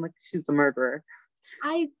hot, but I'm like, she's a murderer.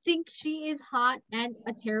 I think she is hot and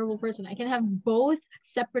a terrible person. I can have both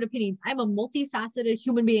separate opinions. I'm a multifaceted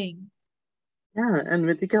human being. Yeah, and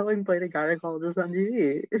Mindy Kaling played a gynecologist on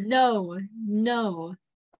TV. No.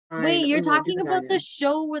 Wait, you're talking about the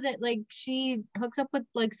show where that like she hooks up with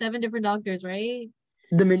like 7 different doctors, right?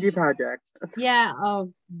 The Mindy Project. Yeah.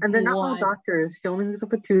 Oh. And they're not all doctors. She only hooks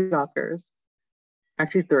up with 2 doctors.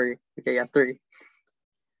 Actually, 3. Okay, yeah, 3.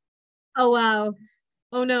 Oh wow.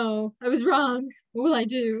 Oh no, I was wrong. What will I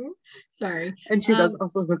do? Sorry. And she does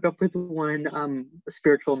also hook up with one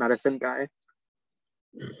spiritual medicine guy.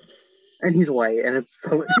 And he's white, and he's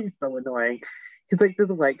so annoying. He's like this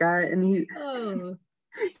white guy, and he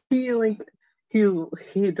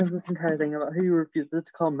does this entire thing about how he refuses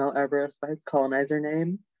to call Mount Everest by its colonizer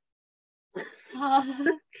name.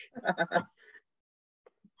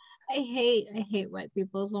 I hate white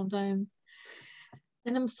people sometimes.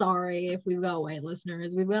 And I'm sorry if we've got white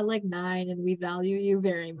listeners. We've got like 9 and we value you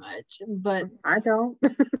very much. But I don't.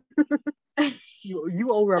 you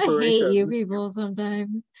owe reparations. I hate you people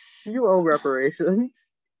sometimes. You owe reparations.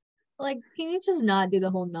 Like, can you just not do the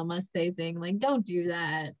whole namaste thing? Like, don't do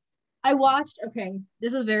that. I watched, okay,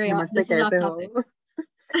 this is off topic.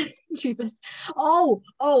 Jesus. Oh,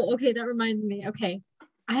 okay, that reminds me. Okay.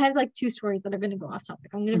 I have like 2 stories that are going to go off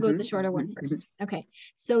topic. I'm going to go with the shorter one first. Okay.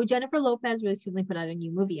 So Jennifer Lopez recently put out a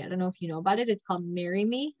new movie. I don't know if you know about it. It's called Marry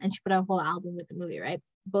Me. And she put out a whole album with the movie, right?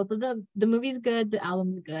 Both of them, the movie's good. The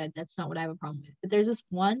album's good. That's not what I have a problem with. But there's this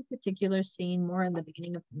one particular scene more in the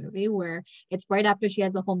beginning of the movie where it's right after she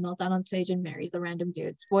has the whole meltdown on stage and marries the random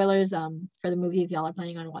dude. Spoilers for the movie if y'all are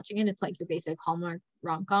planning on watching it. It's like your basic Hallmark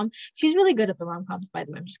rom-com. She's really good at the rom-coms, by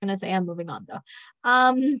the way. I'm just going to say I'm moving on though.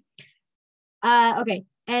 Okay.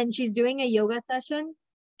 And she's doing a yoga session,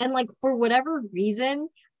 and like for whatever reason,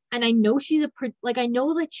 and I know she's I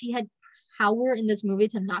know that she had power in this movie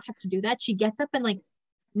to not have to do that. She gets up and like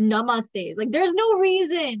namastes. Like there's no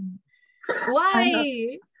reason.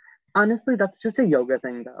 Why? Honestly, that's just a yoga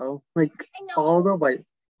thing though. Like all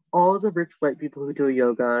the rich white people who do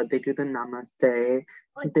yoga, they do the namaste.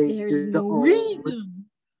 Like, there's no reason.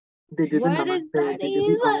 They do the namaste.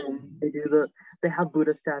 They have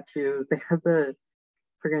Buddha statues. They have the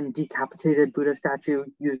friggin' decapitated Buddha statue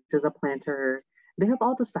used as a planter. They have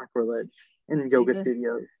all the sacrilege in yoga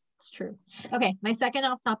studios. It's true. Okay, my second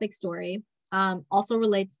off-topic story also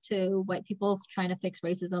relates to white people trying to fix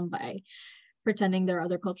racism by pretending they're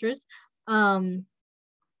other cultures.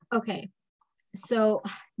 Okay, so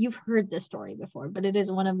you've heard this story before, but it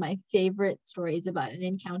is one of my favorite stories about an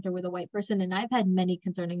encounter with a white person, and I've had many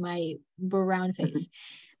concerning my brown face.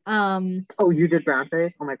 Oh, you did brown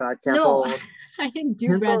face? Oh my god, no, I didn't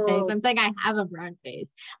do brown face. I'm saying I have a brown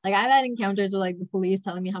face. Like I've had encounters with like the police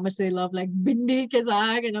telling me how much they love like Bindi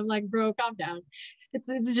Kazak, and I'm like, bro, calm down. It's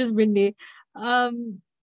just Bindi.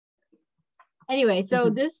 Anyway, so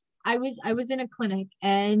this I was in a clinic,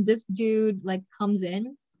 and this dude like comes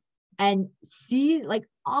in and sees like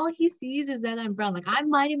all he sees is that I'm brown. Like I'm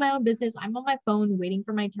minding my own business. I'm on my phone waiting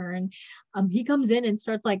for my turn. He comes in and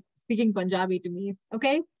starts like speaking Punjabi to me.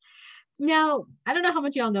 Okay. Now, I don't know how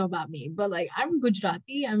much y'all know about me, but like I'm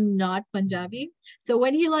Gujarati, I'm not Punjabi. So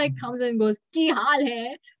when he like comes in and goes, "Ki hal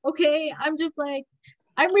hai?" Okay, I'm just like,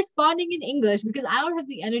 I'm responding in English because I don't have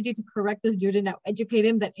the energy to correct this dude and now educate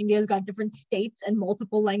him that India's got different states and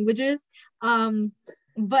multiple languages.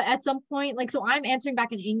 But at some point, like, so I'm answering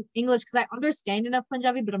back in English because I understand enough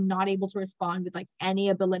Punjabi, but I'm not able to respond with like any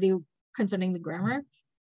ability concerning the grammar.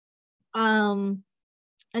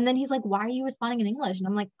 And then he's like, "Why are you responding in English?" And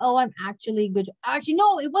I'm like, "Oh, I'm actually good." Actually,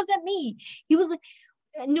 no, it wasn't me. He was like,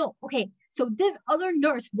 "No, okay." So this other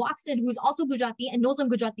nurse walks in who's also Gujarati and knows I'm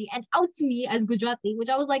Gujarati and outs me as Gujarati, which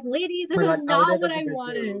I was like, "Lady, this is not what I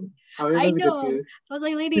wanted." I know. I was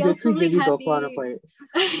like, "Lady, I was totally happy."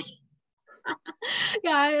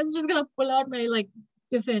 Yeah, I was just gonna pull out my like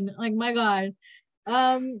tiffin. Like, my God.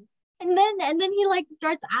 And then he like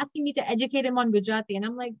starts asking me to educate him on Gujarati, and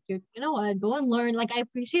I'm like, dude, you know what? Go and learn. Like, I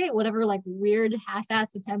appreciate whatever like weird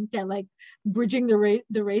half-ass attempt at like bridging the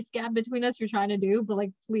race gap between us you're trying to do, but like,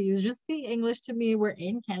 please just speak English to me. We're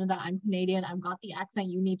in Canada. I'm Canadian. I've got the accent.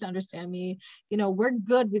 You need to understand me. You know, we're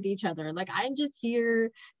good with each other. Like, I'm just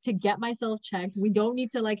here to get myself checked. We don't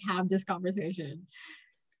need to like have this conversation.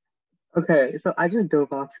 Okay, so I just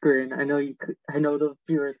dove off screen. I know I know the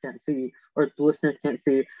viewers can't see or the listeners can't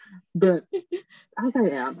see, but as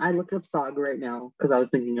I looked up SOG right now because I was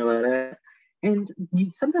thinking about it. And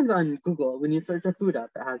sometimes on Google, when you search a food app,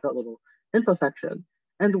 it has that little info section,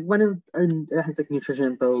 and and it has like nutrition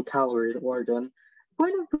info, calories, origin.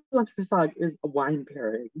 One of the ones for SOG is a wine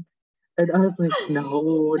pairing, and I was like,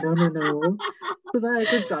 no, no, no, no. So then I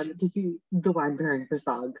just got to see the wine pairing for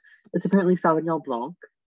SOG. It's apparently Sauvignon Blanc.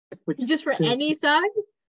 Which just for any SOG?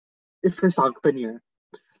 It's for Saag Paneer.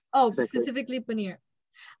 Oh, specifically Paneer.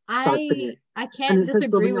 I can't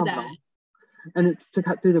disagree with that. And it's to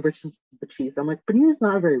cut through the richness of the cheese. I'm like, paneer is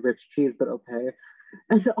not a very rich cheese, but okay.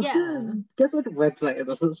 And guess what website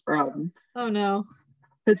this is from? Oh no.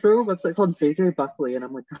 It's from a website called JJ Buckley, and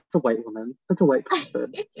I'm like, that's a white woman. That's a white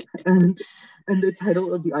person. and the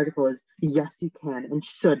title of the article is "Yes, You Can and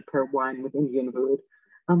Should Pair Wine with Indian Food."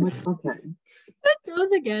 I'm like, okay. That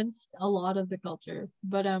goes against a lot of the culture,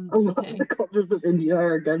 but a lot of the cultures of India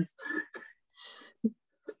are against.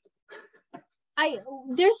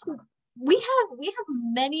 We have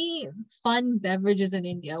many fun beverages in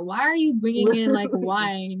India. Why are you bringing in like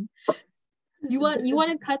wine? You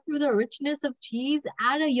want to cut through the richness of cheese?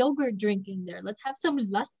 Add a yogurt drink in there. Let's have some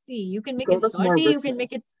lassi. You can make it salty. You can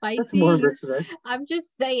make it spicy. I'm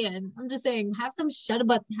just saying. Have some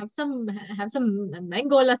sharbat. Have some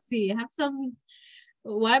mango lassi. Have some.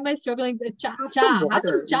 Why am I struggling? Have some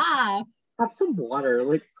cha. Have some water.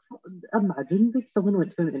 Like, imagine like someone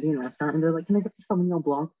went to an Indian restaurant and they're like, "Can I get the Sauvignon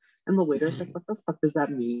Blanc?" And the waiter's like, "What the fuck does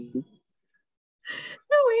that mean?"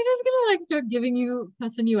 The waiter's gonna like start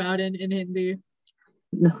cussing you out in Hindi.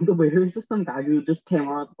 No, the waiter is just some guy who just came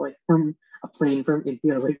out like from a plane from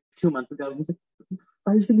India like 2 months ago. He's like,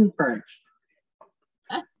 "Why are you speaking French?"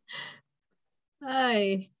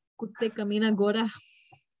 Hi, kutte kamina gora.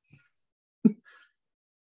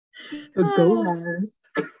 Go rise.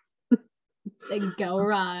 The Go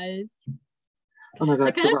Rise. Oh my god.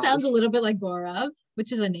 That kind of sounds a little bit like Gaurav,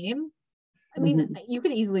 which is a name. I mean, you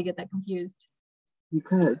could easily get that confused. You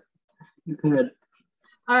could.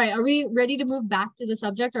 All right, are we ready to move back to the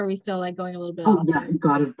subject, or are we still like going a little bit? Oh yeah,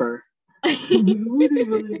 God of birth.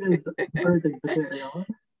 really is birthing material.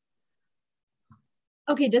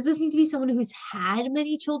 Okay, does this need to be someone who's had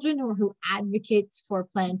many children, or who advocates for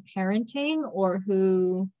Planned Parenting, or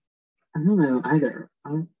who? I don't know either,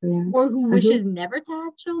 honestly. Or who wishes never to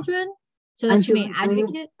have children, so that she may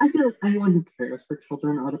advocate? I feel like anyone who cares for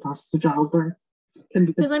children out of process of childbirth.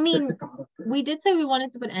 Because I mean, we did say we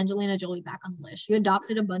wanted to put Angelina Jolie back on the list. She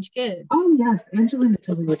adopted a bunch of kids. Oh yes, Angelina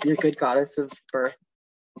Jolie would be a good goddess of birth.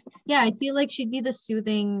 Yeah, I feel like she'd be the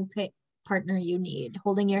soothing partner you need,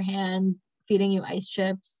 holding your hand, feeding you ice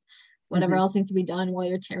chips, whatever else needs to be done while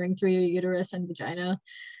you're tearing through your uterus and vagina.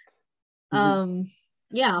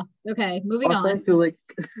 Yeah. Okay. Moving on. I feel like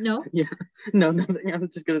no. Yeah. No, nothing. I was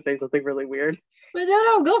just gonna say something really weird. But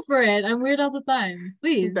no, go for it. I'm weird all the time.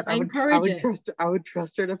 Please, I encourage it. I would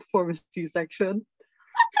trust her to perform a C-section.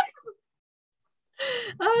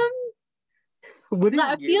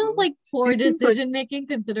 That feels like poor decision making,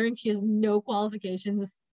 considering she has no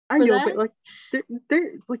qualifications. I know, but like,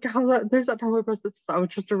 there, like how there's that Tumblr post that says I would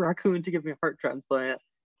trust a raccoon to give me a heart transplant.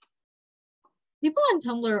 People on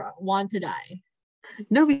Tumblr want to die.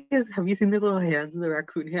 No, because have you seen their little hands, the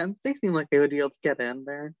raccoon hands? They seem like they would be able to get in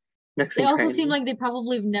there. They also seem like they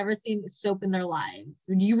probably have never seen soap in their lives.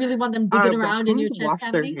 Do you really want them digging around in your chest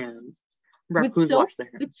cavity? Their hands. Raccoons wash their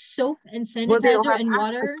hands. With soap and sanitizer and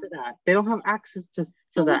water? They don't have access to that.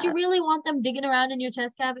 So would you really want them digging around in your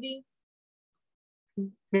chest cavity?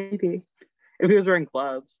 Maybe. If he was wearing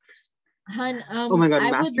gloves. Hun, oh my god,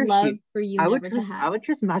 I would love for you never to have. I would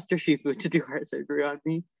trust Master Shifu to do heart surgery on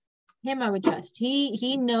me. Him, I would trust.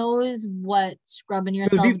 He knows what scrubbing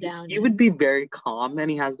yourself down is. He would be very calm, and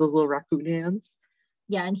he has those little raccoon hands.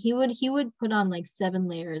 Yeah, and he would put on like 7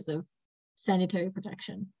 layers of sanitary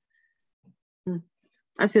protection.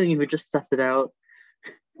 I'm feeling he would just suss it out.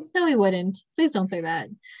 No, he wouldn't. Please don't say that.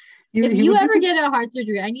 If you ever get a heart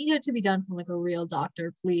surgery, I need it to be done from like a real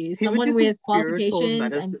doctor, please. Someone with qualifications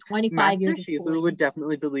and 25 years of school. Master Shifu would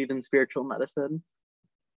definitely believe in spiritual medicine.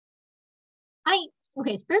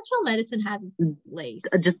 Okay, spiritual medicine has its place.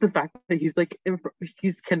 Just the fact that he's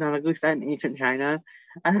canonically set in ancient China,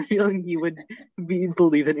 I have a feeling he would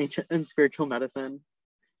believe in spiritual medicine.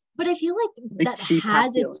 But I feel like that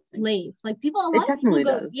has its place. Like a lot of people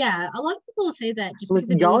go, yeah, a lot of people say that just because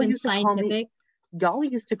they believe in scientific. Y'all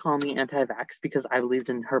used to call me anti-vax because I believed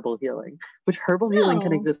in herbal healing, which herbal healing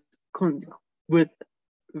can exist with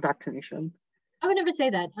vaccination. I would never say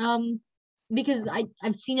that. Because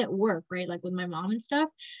I've seen it work, right? Like with my mom and stuff.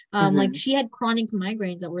 Like she had chronic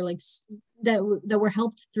migraines that were like that were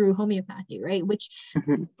helped through homeopathy, right? Which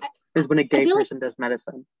is when a gay person does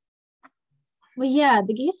medicine. Well, yeah,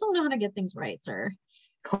 the gays don't know how to get things right, sir.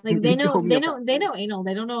 Like they know anal. They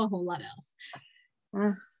don't know a whole lot else.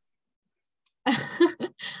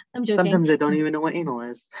 I'm joking. Sometimes they don't even know what anal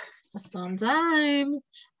is. Sometimes.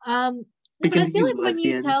 But I feel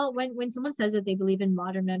like when someone says that they believe in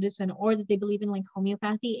modern medicine or that they believe in like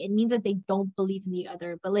homeopathy, it means that they don't believe in the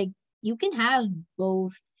other. But like you can have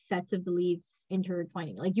both sets of beliefs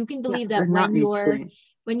intertwining. Like you can believe that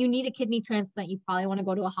when you need a kidney transplant, you probably want to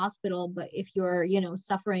go to a hospital. But if you're,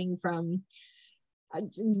 suffering from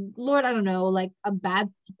Lord, I don't know, like a bad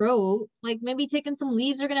throat, like maybe taking some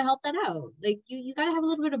leaves are gonna help that out. Like you gotta have a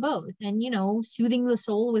little bit of both. And soothing the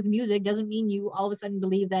soul with music doesn't mean you all of a sudden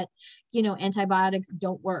believe that antibiotics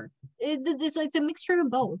don't work. It's a mixture of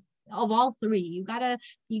both, of all three. You gotta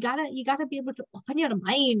be able to open your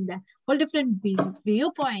mind, all different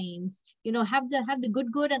viewpoints. Have the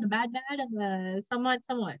good and the bad and the somewhat.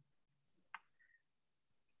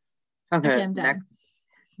 Okay, I'm done. Next.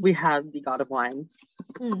 We have the God of Wine.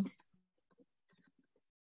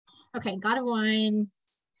 Okay, God of Wine.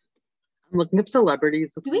 I'm looking up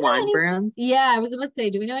celebrities with wine brands. Yeah, I was about to say,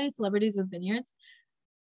 do we know any celebrities with vineyards?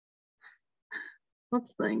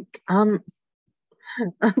 Let's think. The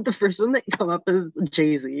first one that come up is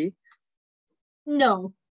Jay-Z.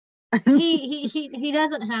 No, he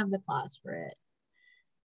doesn't have the class for it.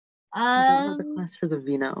 He doesn't have the class for the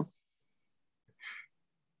vino.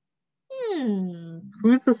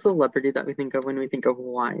 Who's the celebrity that we think of when we think of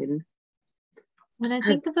wine? When I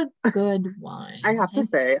think of a good wine, I have to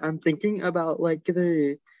say, I'm thinking about like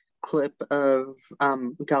the clip of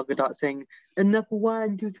Gal Gadot saying "enough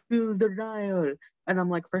wine to fill the Nile," and I'm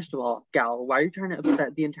like, first of all, Gal, why are you trying to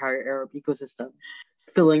upset the entire Arab ecosystem?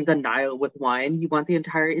 Filling the Nile with wine? You want the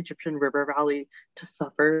entire Egyptian river valley to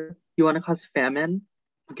suffer? You want to cause famine?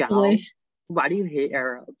 Gal, why do you hate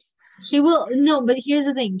Arabs? She will but here's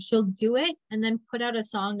the thing. She'll do it and then put out a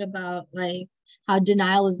song about like how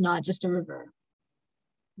denial is not just a river.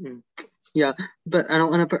 Yeah, but I don't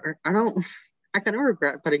want to put her. I kind of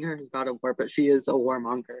regret putting her as God of War, but she is a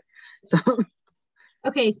warmonger. So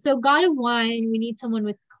okay, so God of Wine, we need someone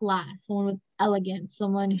with class, someone with elegance,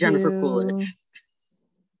 someone Jennifer Coolidge.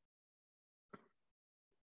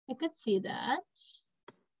 I could see that.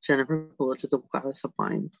 Jennifer Coolidge is a glass of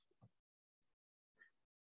wine.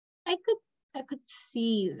 I could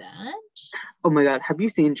see that. Oh my God, have you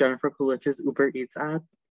seen Jennifer Coolidge's Uber Eats ad?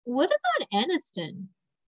 What about Aniston?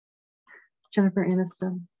 Jennifer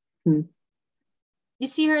Aniston. You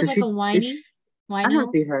see her as like a whiny? I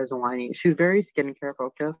don't see her as a whiny. She's very skincare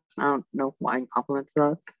focused. I don't know if wine compliments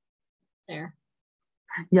that. There.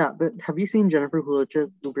 Yeah, but have you seen Jennifer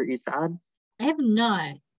Coolidge's Uber Eats ad? I have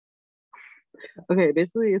not. Okay,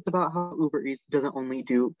 basically it's about how Uber Eats doesn't only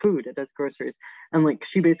do food, it does groceries. And like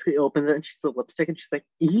she basically opens it and she's the lipstick and she's like,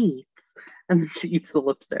 eats. And then she eats the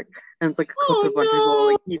lipstick. And it's like a clip of a bunch of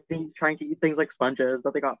people like trying to eat things like sponges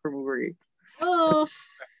that they got from Uber Eats. Oh.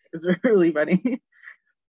 It's really funny.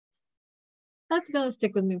 That's gonna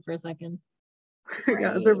stick with me for a second.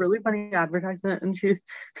 Yeah, it's a really funny advertisement and she's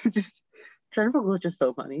just Jennifer Coolidge is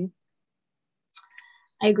so funny.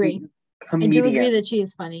 I agree. Comedian. I do agree that she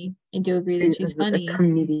is funny. I do agree that she's funny. A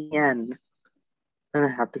comedian. And I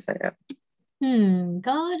have to say it.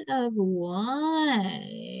 God of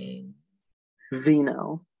Wine.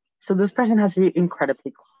 Vino. So this person has to be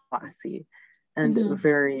incredibly classy and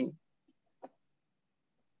very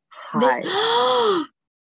high.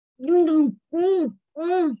 The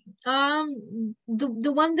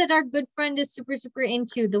one that our good friend is super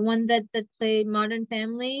into, the one that played Modern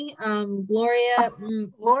Family, Gloria.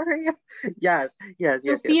 Gloria. Yes.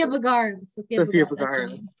 Sofia Vergara. Sofia Vergara.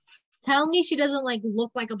 Tell me she doesn't like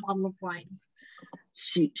look like a bottle of wine.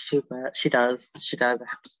 She does. I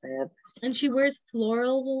have to say it. And she wears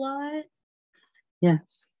florals a lot.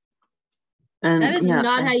 Yes. And that is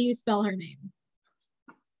not how you spell her name.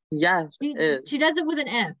 Yes, she does it with an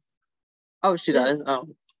F. Oh, she does? Oh,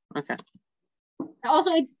 okay.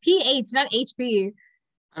 Also, it's PH, not HP.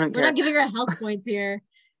 We're not giving her health points here.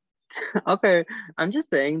 Okay, I'm just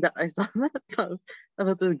saying that I saw that post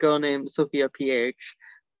about this girl named Sophia PH,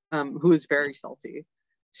 who is very salty.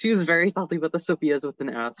 She was very salty about the Sophias with an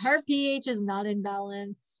F. Her pH is not in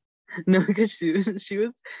balance. No, because she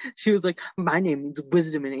was like, my name means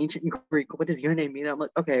wisdom in ancient Greek. What does your name mean? I'm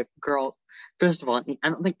like, okay, girl. First of all, I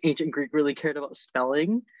don't think ancient Greek really cared about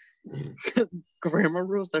spelling, because grammar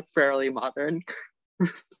rules are fairly modern.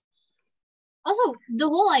 Also, the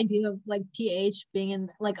whole idea of like PH being in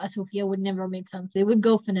like a Sophia would never make sense. They would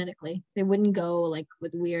go phonetically. They wouldn't go like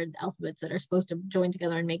with weird alphabets that are supposed to join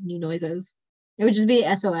together and make new noises. It would just be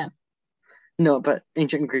SOF. No, but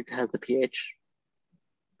ancient Greek has the PH.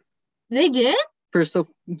 They did?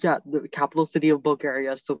 Yeah, the capital city of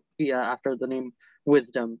Bulgaria, Sofia, after the name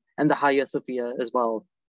Wisdom, and the Hagia Sophia as well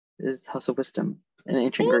is House of Wisdom in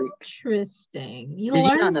ancient Greek. Interesting. You Did you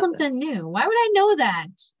not learned know something new. Why would I know that?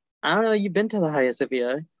 I don't know. You've been to the Hagia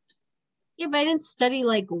Sophia. Yeah, but I didn't study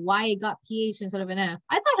like why it got PH instead of an F.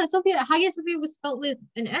 I thought Hagia Sophia was spelled with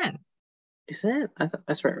an F. Is it?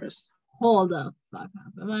 I swear it was. Hold up. Fuck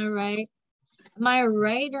up. Am I right? Am I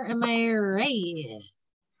right or am I right?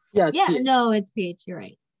 Yeah, it's PH. No, it's PH. You're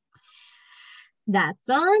right. That's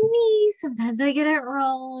on me. Sometimes I get it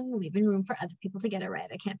wrong, leaving room for other people to get it right.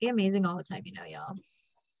 I can't be amazing all the time, y'all.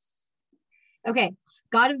 Okay,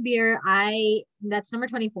 God of Beer. That's number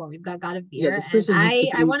 24. We've got God of Beer. Yeah, this person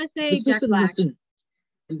I want to say Jack Black.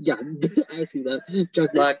 Yeah, I see that.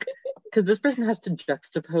 Jack Black. Because this person has to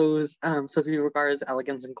juxtapose Sophie Vergara's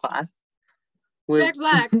elegance and class with Jack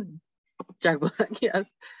Black. Jack Black,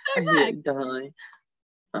 yes. Jack Black. Definitely.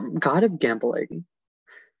 God of Gambling.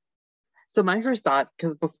 So my first thought,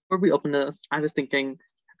 because before we opened this, I was thinking,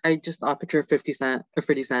 I just saw a picture of 50 Cent or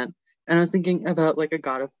 50 Cent, and I was thinking about like a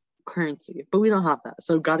god of currency, but we don't have that.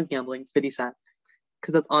 So God of Gambling, 50 Cent,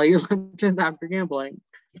 because that's all you're left with after gambling.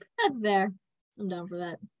 That's fair. I'm down for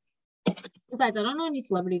that. Besides, I don't know any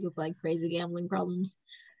celebrities with like crazy gambling problems.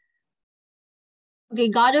 Okay,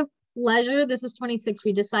 God of Pleasure. This is 26.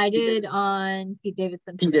 We decided on Pete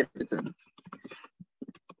Davidson. Pete Davidson.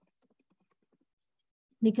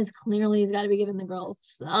 Because clearly he's got to be giving the girls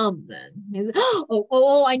something.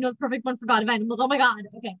 Oh, I know the perfect one for God of Animals. Oh my God.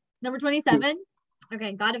 Okay, number 27.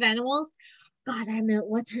 Okay, God of Animals. God, I know.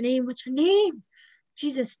 What's her name?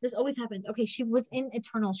 Jesus, this always happens. Okay, she was in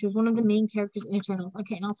Eternals. She was one of the main characters in Eternals.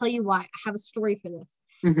 Okay, and I'll tell you why. I have a story for this.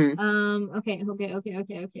 Okay.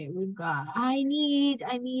 We've got. I need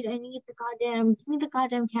the goddamn. Give me the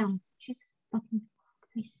goddamn cast. Jesus fucking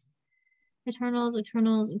Christ. Eternals.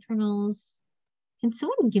 Can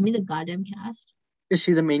someone give me the goddamn cast? Is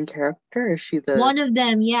she the main character? Or is she the one of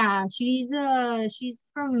them? Yeah, she's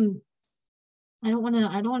from. I don't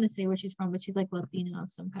want to say where she's from, but she's like Latina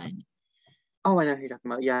of some kind. Oh, I know who you're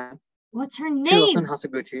talking about. Yeah. What's her name? She's also in House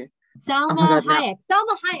of Gucci. Salma Hayek.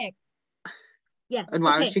 Salma Hayek. Yes. And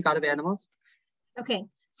why was she God of Animals? Okay,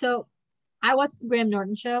 so I watched the Graham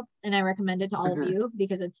Norton show, and I recommend it to all of you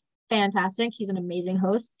because it's fantastic. He's an amazing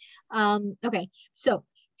host. Okay, so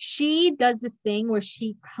she does this thing where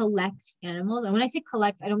she collects animals. And when I say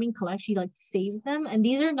collect, I don't mean collect. She like saves them. And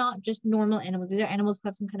these are not just normal animals. These are animals who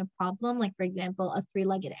have some kind of problem. Like, for example, a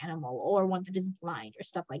 3-legged animal or one that is blind or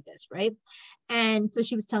stuff like this, right? And so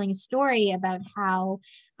she was telling a story about how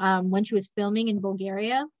when she was filming in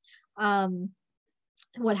Bulgaria,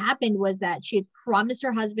 what happened was that she had promised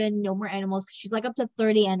her husband no more animals because she's like up to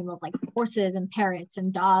 30 animals, like horses and parrots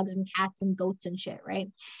and dogs and cats and goats and shit, right?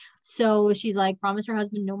 So she's like promised her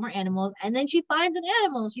husband no more animals, and then she finds an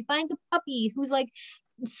animal. She finds a puppy who's like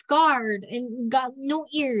scarred and got no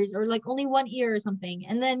ears or like only one ear or something,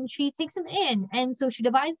 and then she takes him in, and so she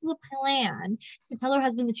devises a plan to tell her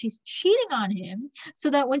husband that she's cheating on him,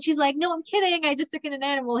 so that when she's like, no, I'm kidding, I just took in an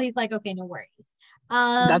animal, he's like, okay, no worries.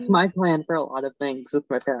 That's my plan for a lot of things with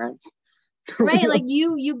my parents. Right, like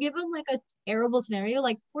you give them like a terrible scenario,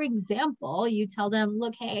 like for example, you tell them,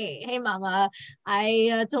 look, hey mama,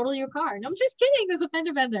 I totaled your car. No, I'm just kidding, there's a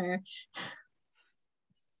fender bender.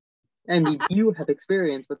 And you have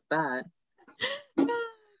experience with that.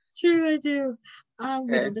 It's true, I do.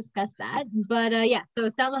 We don't discuss that, but yeah, so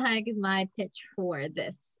Salma Hayek is my pitch for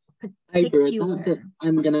this particular.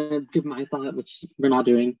 I'm gonna give my thought, which we're not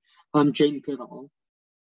doing. Jane Goodall.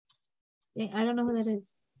 I don't know who that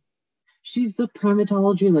is. She's the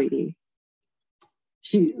primatology lady.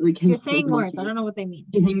 She like you're saying words. I don't know what they mean.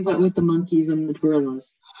 She hangs out with the monkeys and the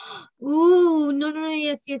gorillas. Ooh, no,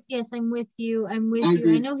 yes. I'm with you. I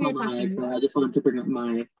know who you're talking about. I just wanted to bring up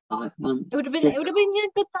my thought. It would have been a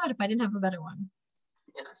good thought if I didn't have a better one.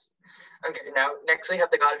 Yes. Okay. Now, next we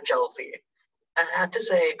have the god of jealousy. And I have to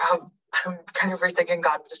say, I'm kind of rethinking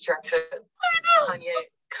God of destruction.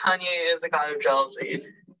 Kanye is the god of jealousy.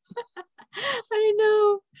 I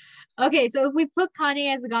know. Okay, so if we put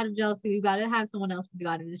Kanye as the god of jealousy, we've got to have someone else with the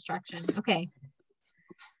god of destruction. Okay.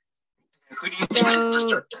 Who do you think is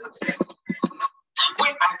destructive?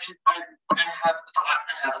 Wait, actually, I have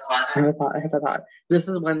a thought. This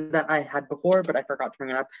is one that I had before, but I forgot to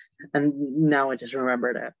bring it up, and now I just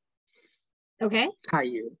remembered it. Okay.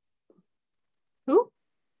 Caillou. Who?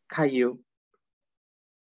 Caillou.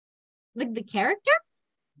 Like the character?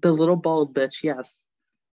 The little bald bitch, yes.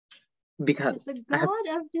 Because it's the god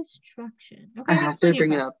of destruction. Okay, I have to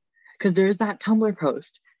bring it up. Because there's that Tumblr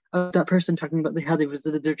post of that person talking about how they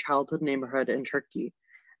visited their childhood neighborhood in Turkey.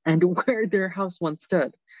 And where their house once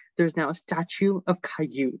stood, there's now a statue of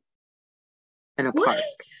Caillou in a park.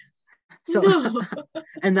 So, no.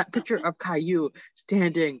 And that picture of Caillou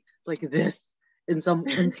standing like this in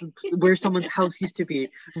where someone's house used to be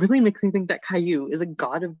really makes me think that Caillou is a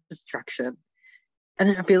god of destruction.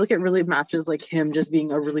 And I feel like it really matches like him just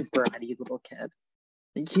being a really bratty little kid.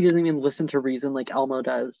 Like he doesn't even listen to reason like Elmo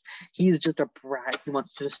does. He's just a brat who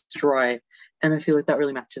wants to destroy. And I feel like that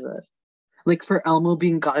really matches it. Like for Elmo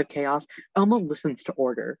being god of chaos, Elmo listens to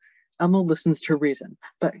order. Elmo listens to reason.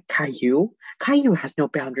 But Caillou has no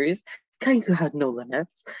boundaries. Caillou has no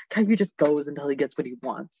limits. Caillou just goes until he gets what he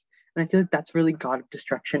wants. And I feel like that's really god of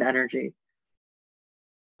destruction energy.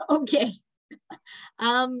 Okay.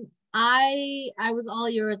 I was all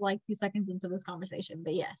yours like 2 seconds into this conversation,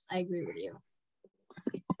 but yes, I agree with you.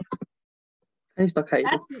 That's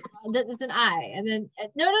an I, and then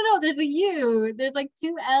no, there's a U. There's like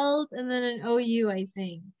 2 L's and then an OU, I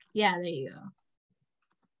think. Yeah, there you go.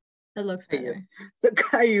 That looks better. So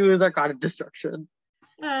Caillou is our god of destruction.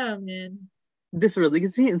 Oh man. This really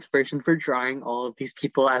gives me inspiration for drawing all of these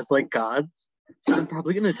people as like gods. So I'm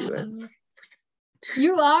probably gonna do it.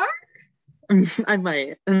 You are? I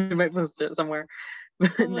might post it somewhere.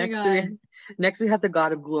 But oh my God. Next we have the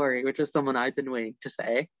god of glory, which is someone I've been waiting to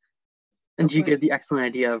say. And you get the excellent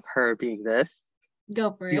idea of her being this.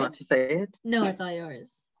 Go for it. You want to say it? No, it's all yours.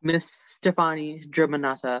 Miss Stefani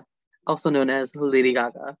Germanata, also known as Lady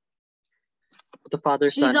Gaga. The father,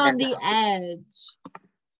 She's son, on the edge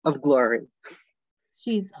of glory.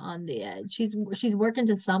 She's on the edge. She's working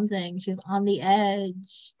to something. She's on the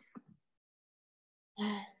edge.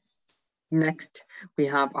 Yes. Next, we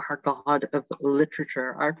have our god of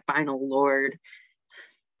literature, our final lord.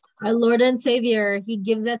 Our Lord and Savior. He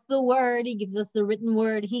gives us the word. He gives us the written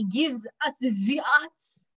word. He gives us the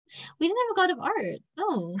arts. We didn't have a god of art.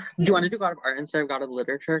 Oh. Do you want to do god of art instead of god of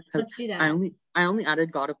literature? Let's do that. I only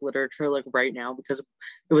added god of literature like right now because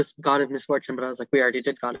it was god of misfortune, but I was like, we already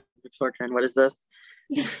did god of misfortune. What is this?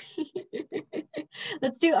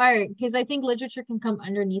 Let's do art because I think literature can come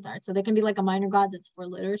underneath art. So there can be like a minor god that's for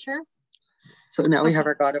literature. So now we have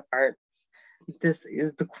our god of arts. This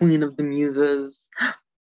is the queen of the muses.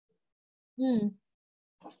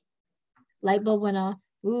 Light bulb went off.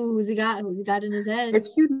 Ooh, who's he got? Who's he got in his head? If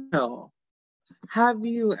you know, have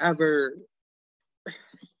you ever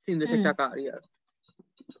seen the TikTok audio?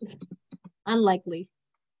 Unlikely.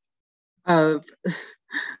 Of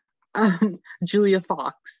Julia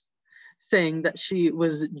Fox saying that she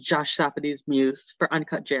was Josh Safdie's muse for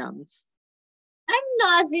Uncut Gems. I've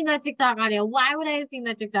not seen that TikTok audio. Why would I have seen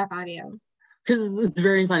that TikTok audio? Because it's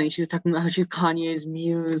very funny. She's talking about how she's Kanye's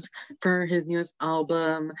muse for his newest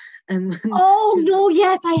album. And no,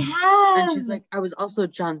 yes, I have. And she's like, I was also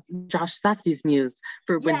Josh Safdie's muse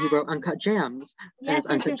for when he wrote Uncut Gems. Yes,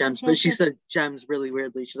 Uncut Gems. But she said gems really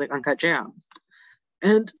weirdly. She's like, Uncut Gems.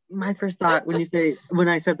 And my first thought when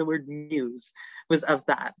I said the word muse was of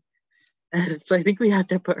that. And so I think we have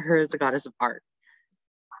to put her as the goddess of art.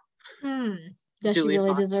 Does she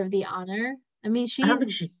really deserve the honor? I mean, I don't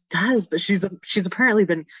think she does, but she's apparently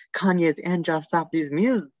been Kanye's and Josh Safdie's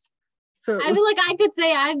muse. So I feel like I could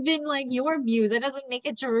say I've been like your muse. That doesn't make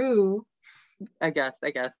it true. I guess.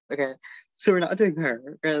 Okay. So we're not doing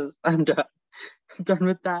her because I'm done. I'm done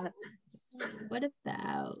with that. What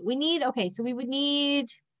about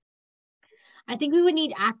I think we would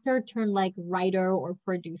need actor turned like writer or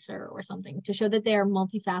producer or something to show that they are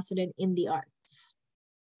multifaceted in the arts.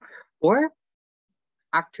 Or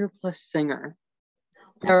actor plus singer.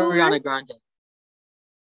 Ariana Grande.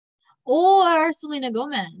 Or Selena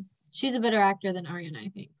Gomez. She's a better actor than Ariana, I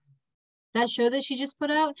think. That show that she just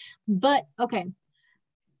put out. But, okay.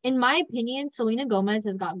 In my opinion, Selena Gomez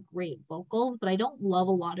has got great vocals, but I don't love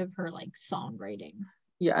a lot of her, like, songwriting.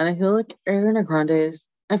 Yeah, and I feel like Ariana Grande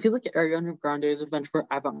is a bunch more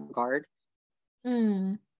avant-garde.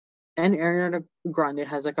 And Ariana Grande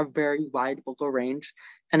has like a very wide vocal range,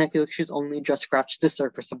 and I feel like she's only just scratched the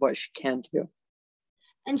surface of what she can do.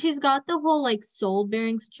 And she's got the whole like soul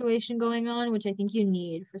bearing situation going on, which I think you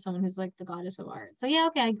need for someone who's like the goddess of art. So yeah,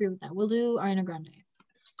 okay, I agree with that. We'll do Ariana Grande.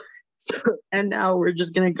 So, and now we're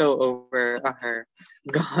just gonna go over our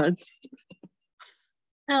gods.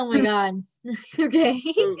 Oh my god. Okay.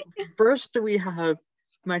 So first we have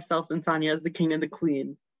myself and Sonia as the king and the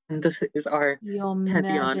queen. And this is our Your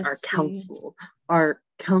pantheon, Majesty. our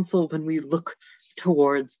council when we look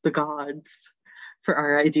towards the gods for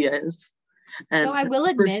our ideas. And So I will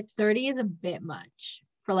admit 30 is a bit much.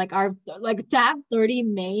 For like our like to have 30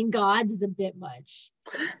 main gods is a bit much.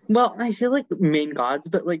 Well, I feel like main gods,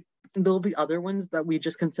 but like there'll be other ones that we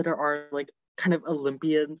just consider are like kind of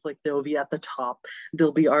Olympians. Like they'll be at the top.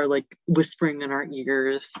 They'll be our like whispering in our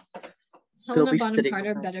ears. Helena Bonham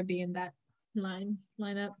Carter better be in that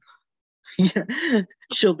lineup. Yeah,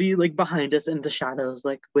 she'll be like behind us in the shadows,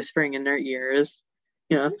 like whispering in our ears.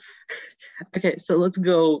 Yeah. Okay, so let's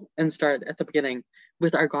go and start at the beginning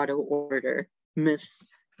with our god of order, Miss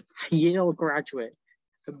Yale graduate,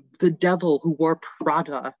 the devil who wore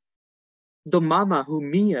Prada, the mama who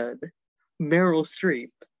mia'd, Meryl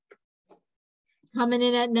Streep. Coming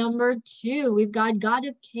in at number 2, we've got God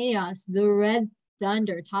of Chaos, the Red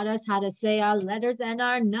Thunder, taught us how to say our letters and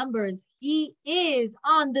our numbers. He is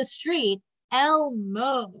on the street,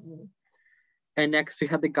 Elmo. And next we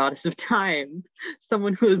have the goddess of time,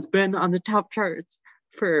 someone who has been on the top charts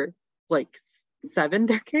for like 7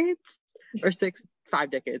 decades or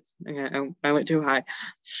 5 decades. Okay, I went too high.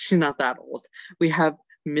 She's not that old. We have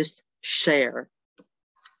Miss Cher.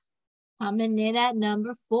 Coming in at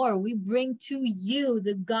number 4, we bring to you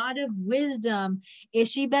the god of wisdom. Is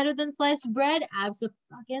she better than sliced bread?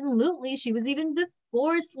 Absolutely. She was even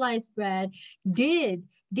before sliced bread.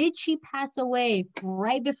 Did she pass away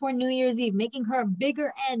right before New Year's Eve, making her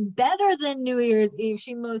bigger and better than New Year's Eve?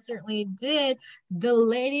 She most certainly did. The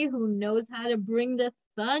lady who knows how to bring the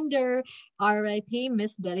thunder. R.I.P.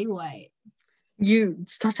 Miss Betty White. You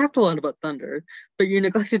talked a lot about thunder, but you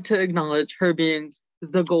neglected to acknowledge her being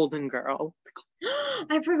the golden girl.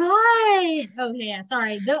 I forgot. Okay, yeah,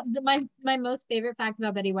 sorry. My most favorite fact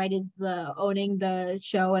about Betty White is the owning the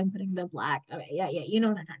show and putting the black. Okay, yeah, you know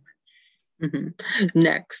what I'm talking about. Mm-hmm.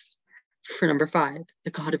 Next, for number 5, the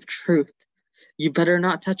god of truth. You better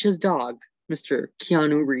not touch his dog, Mr.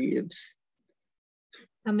 Keanu Reeves.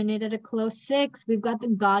 Coming in at a close 6, we've got the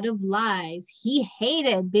god of lies. He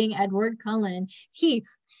hated being Edward Cullen. He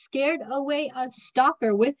scared away a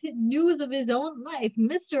stalker with news of his own life,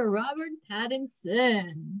 Mr. Robert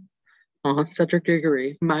Pattinson. Oh, Cedric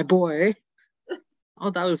Diggory, my boy. Oh,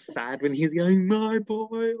 that was sad when he's yelling, my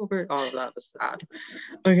boy, over. Oh, that was sad.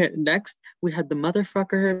 Okay, next, we had the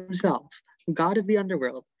motherfucker himself, god of the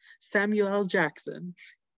underworld, Samuel L. Jackson.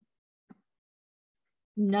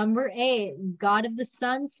 Number 8, God of the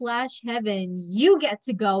Sun / Heaven. You get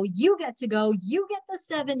to go. You get to go. You get the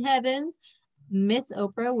 7 heavens. Miss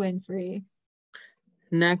Oprah Winfrey.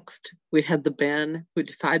 Next, we had the man who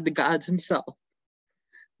defied the gods himself,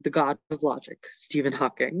 the god of logic, Stephen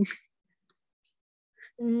Hawking.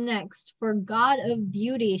 Next, for God of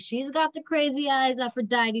Beauty, she's got the crazy eyes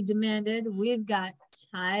Aphrodite demanded. We've got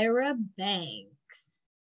Tyra Banks.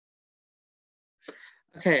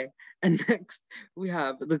 Okay, and next we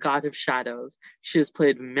have the god of shadows. She has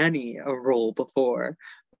played many a role before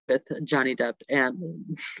with Johnny Depp and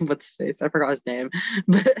what's his face? I forgot his name,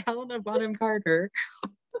 but Helena Bonham Carter.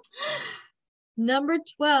 Number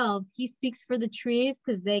 12, he speaks for the trees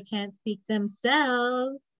because they can't speak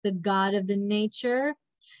themselves. The god of the nature,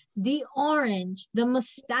 the orange, the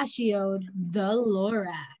mustachioed, the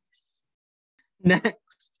Lorax.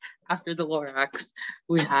 Next, after the Lorax,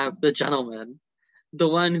 we have the gentleman, the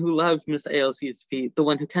one who loves Miss AOC's feet, the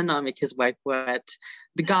one who cannot make his wife wet,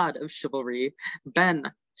 the god of chivalry,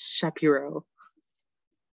 Ben Shapiro.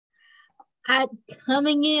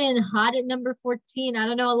 Coming in hot at number 14, I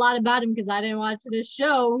don't know a lot about him because I didn't watch the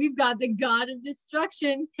show. We've got the god of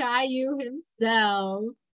destruction, Caillou himself.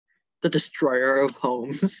 The destroyer of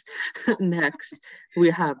homes. Next, we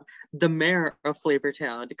have the mayor of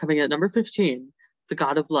Flavortown, coming in at number 15, the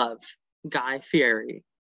god of love, Guy Fieri.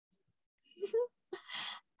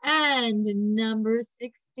 And number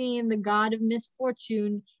 16, the god of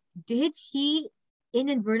misfortune. Did he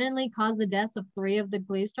inadvertently cause the deaths of 3 of the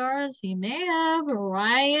Glee stars? He may have.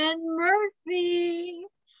 Ryan Murphy.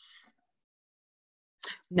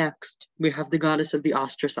 Next, we have the goddess of the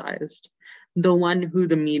ostracized, the one who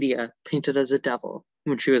the media painted as a devil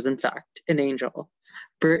when she was in fact an angel,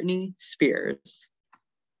 Britney Spears.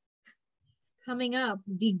 Coming up,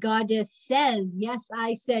 the goddess says, yes,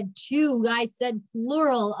 I said 2, I said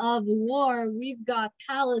plural of war. We've got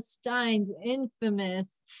Palestine's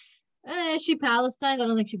infamous She Palestine. I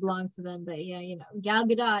don't think she belongs to them, but yeah, Gal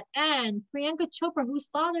Gadot and Priyanka Chopra, whose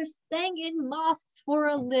father sang in mosques for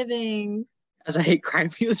a living. As I hate crime,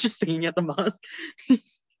 he was just singing at the mosque. I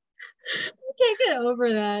can't get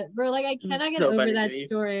over that, bro. Like, I cannot get over that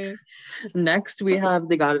story. Next, we have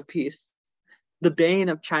the God of Peace, the bane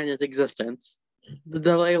of China's existence, the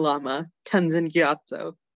Dalai Lama, Tenzin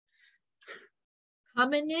Gyatso.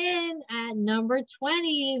 Coming in at number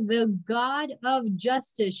 20, the God of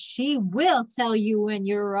Justice. She will tell you when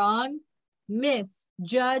you're wrong. Miss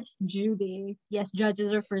Judge Judy. Yes, Judge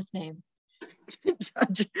is her first name.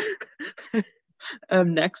 Judge.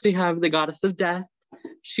 Next, we have the Goddess of Death.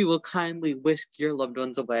 She will kindly whisk your loved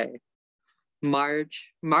ones away.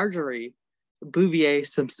 Marjorie Bouvier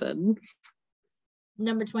Simpson.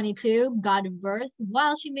 Number 22, God of Birth.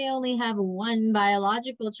 While she may only have one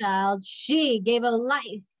biological child, she gave a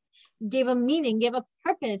life, gave a meaning, gave a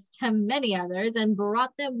purpose to many others, and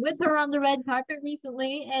brought them with her on the red carpet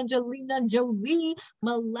recently. Angelina Jolie,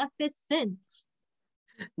 Maleficent.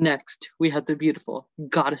 Next, we have the beautiful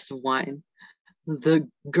Goddess of Wine, the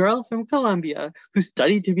girl from Colombia who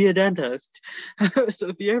studied to be a dentist,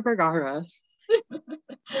 Sofia Vergara.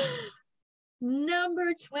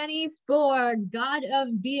 Number 24, God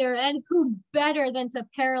of Beer, and who better than to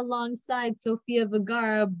pair alongside Sofia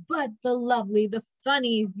Vergara but the lovely, the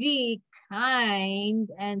funny, the kind,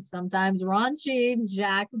 and sometimes raunchy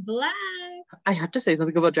Jack Black. I have to say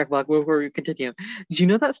something about Jack Black before we continue. Did you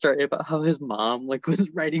know that story about how his mom was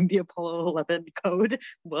writing the Apollo 11 code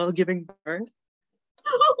while giving birth?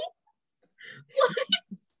 What?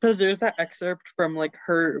 Because there's that excerpt from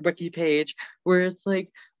her wiki page where it's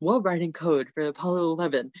while writing code for Apollo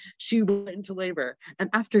 11, she went into labor, and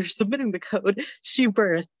after submitting the code, she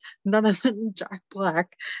birthed none other than Jack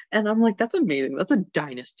Black. And I'm like, that's amazing. That's a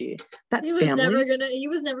dynasty. He was never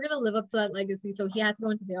gonna live up to that legacy, so he had to go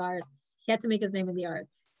into the arts. He had to make his name in the arts.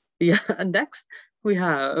 Yeah. Next, we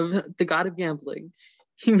have the God of Gambling.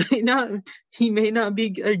 He may not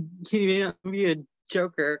be a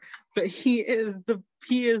Joker, but he is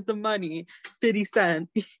the money, 50 Cent.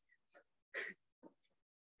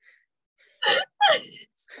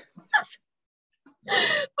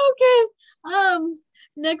 Okay.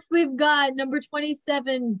 Next we've got number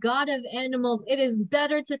 27, God of Animals. It is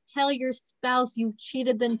better to tell your spouse you've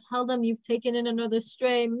cheated than tell them you've taken in another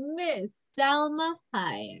stray. Miss Salma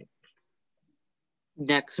Hayek.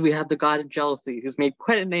 Next, we have the God of Jealousy, who's made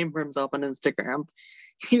quite a name for himself on Instagram.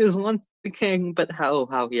 He was once the king, but how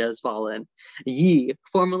he has fallen. Ye,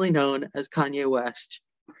 formerly known as Kanye West.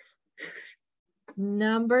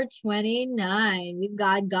 Number 29, we've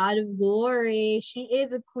got God of Glory. She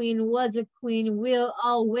is a queen, was a queen, will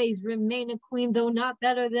always remain a queen, though not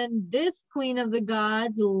better than this queen of the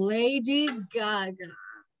gods, Lady Gaga.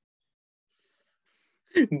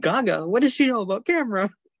 Gaga? What does she know about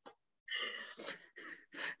camera?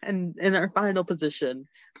 And in our final position,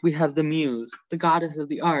 we have the Muse, the goddess of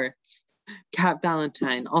the arts, Kat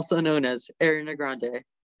Valentine, also known as Ariana Grande.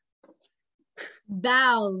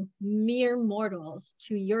 Bow, mere mortals,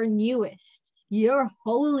 to your newest, your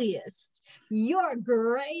holiest, your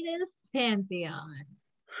greatest pantheon.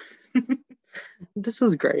 This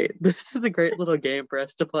was great. This is a great little game for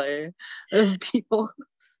us to play. People.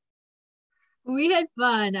 We had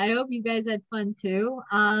fun. I hope you guys had fun too.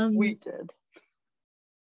 We did.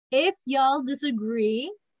 If y'all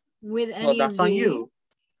disagree with any of these, that's on you.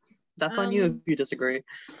 That's on you if you disagree.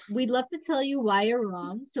 We'd love to tell you why you're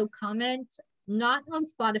wrong. So comment, not on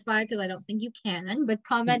Spotify because I don't think you can, but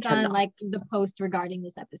comment on the post regarding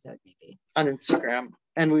this episode, maybe. On Instagram.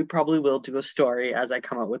 And we probably will do a story as I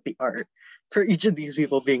come up with the art for each of these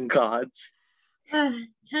people being gods.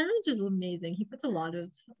 Tanner is amazing. He puts a lot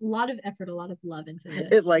of effort, a lot of love into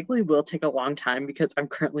this. It likely will take a long time because I'm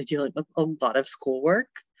currently dealing with a lot of schoolwork.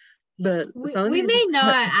 But we may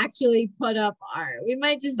not actually put up art. We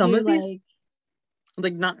might just do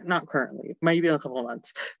not currently, maybe in a couple of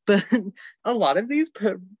months. But a lot of these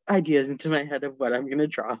put ideas into my head of what I'm gonna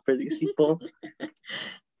draw for these people.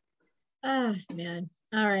 Man.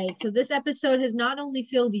 All right. So this episode has not only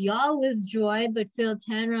filled y'all with joy, but filled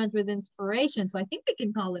Tanrod with inspiration. So I think we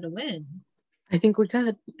can call it a win. I think we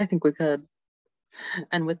could.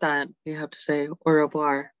 And with that, we have to say au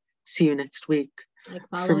revoir. See you next week.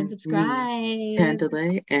 Follow, and subscribe.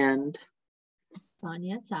 Candele and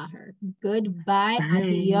Sonia Taher. Goodbye. Bye.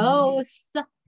 Adios.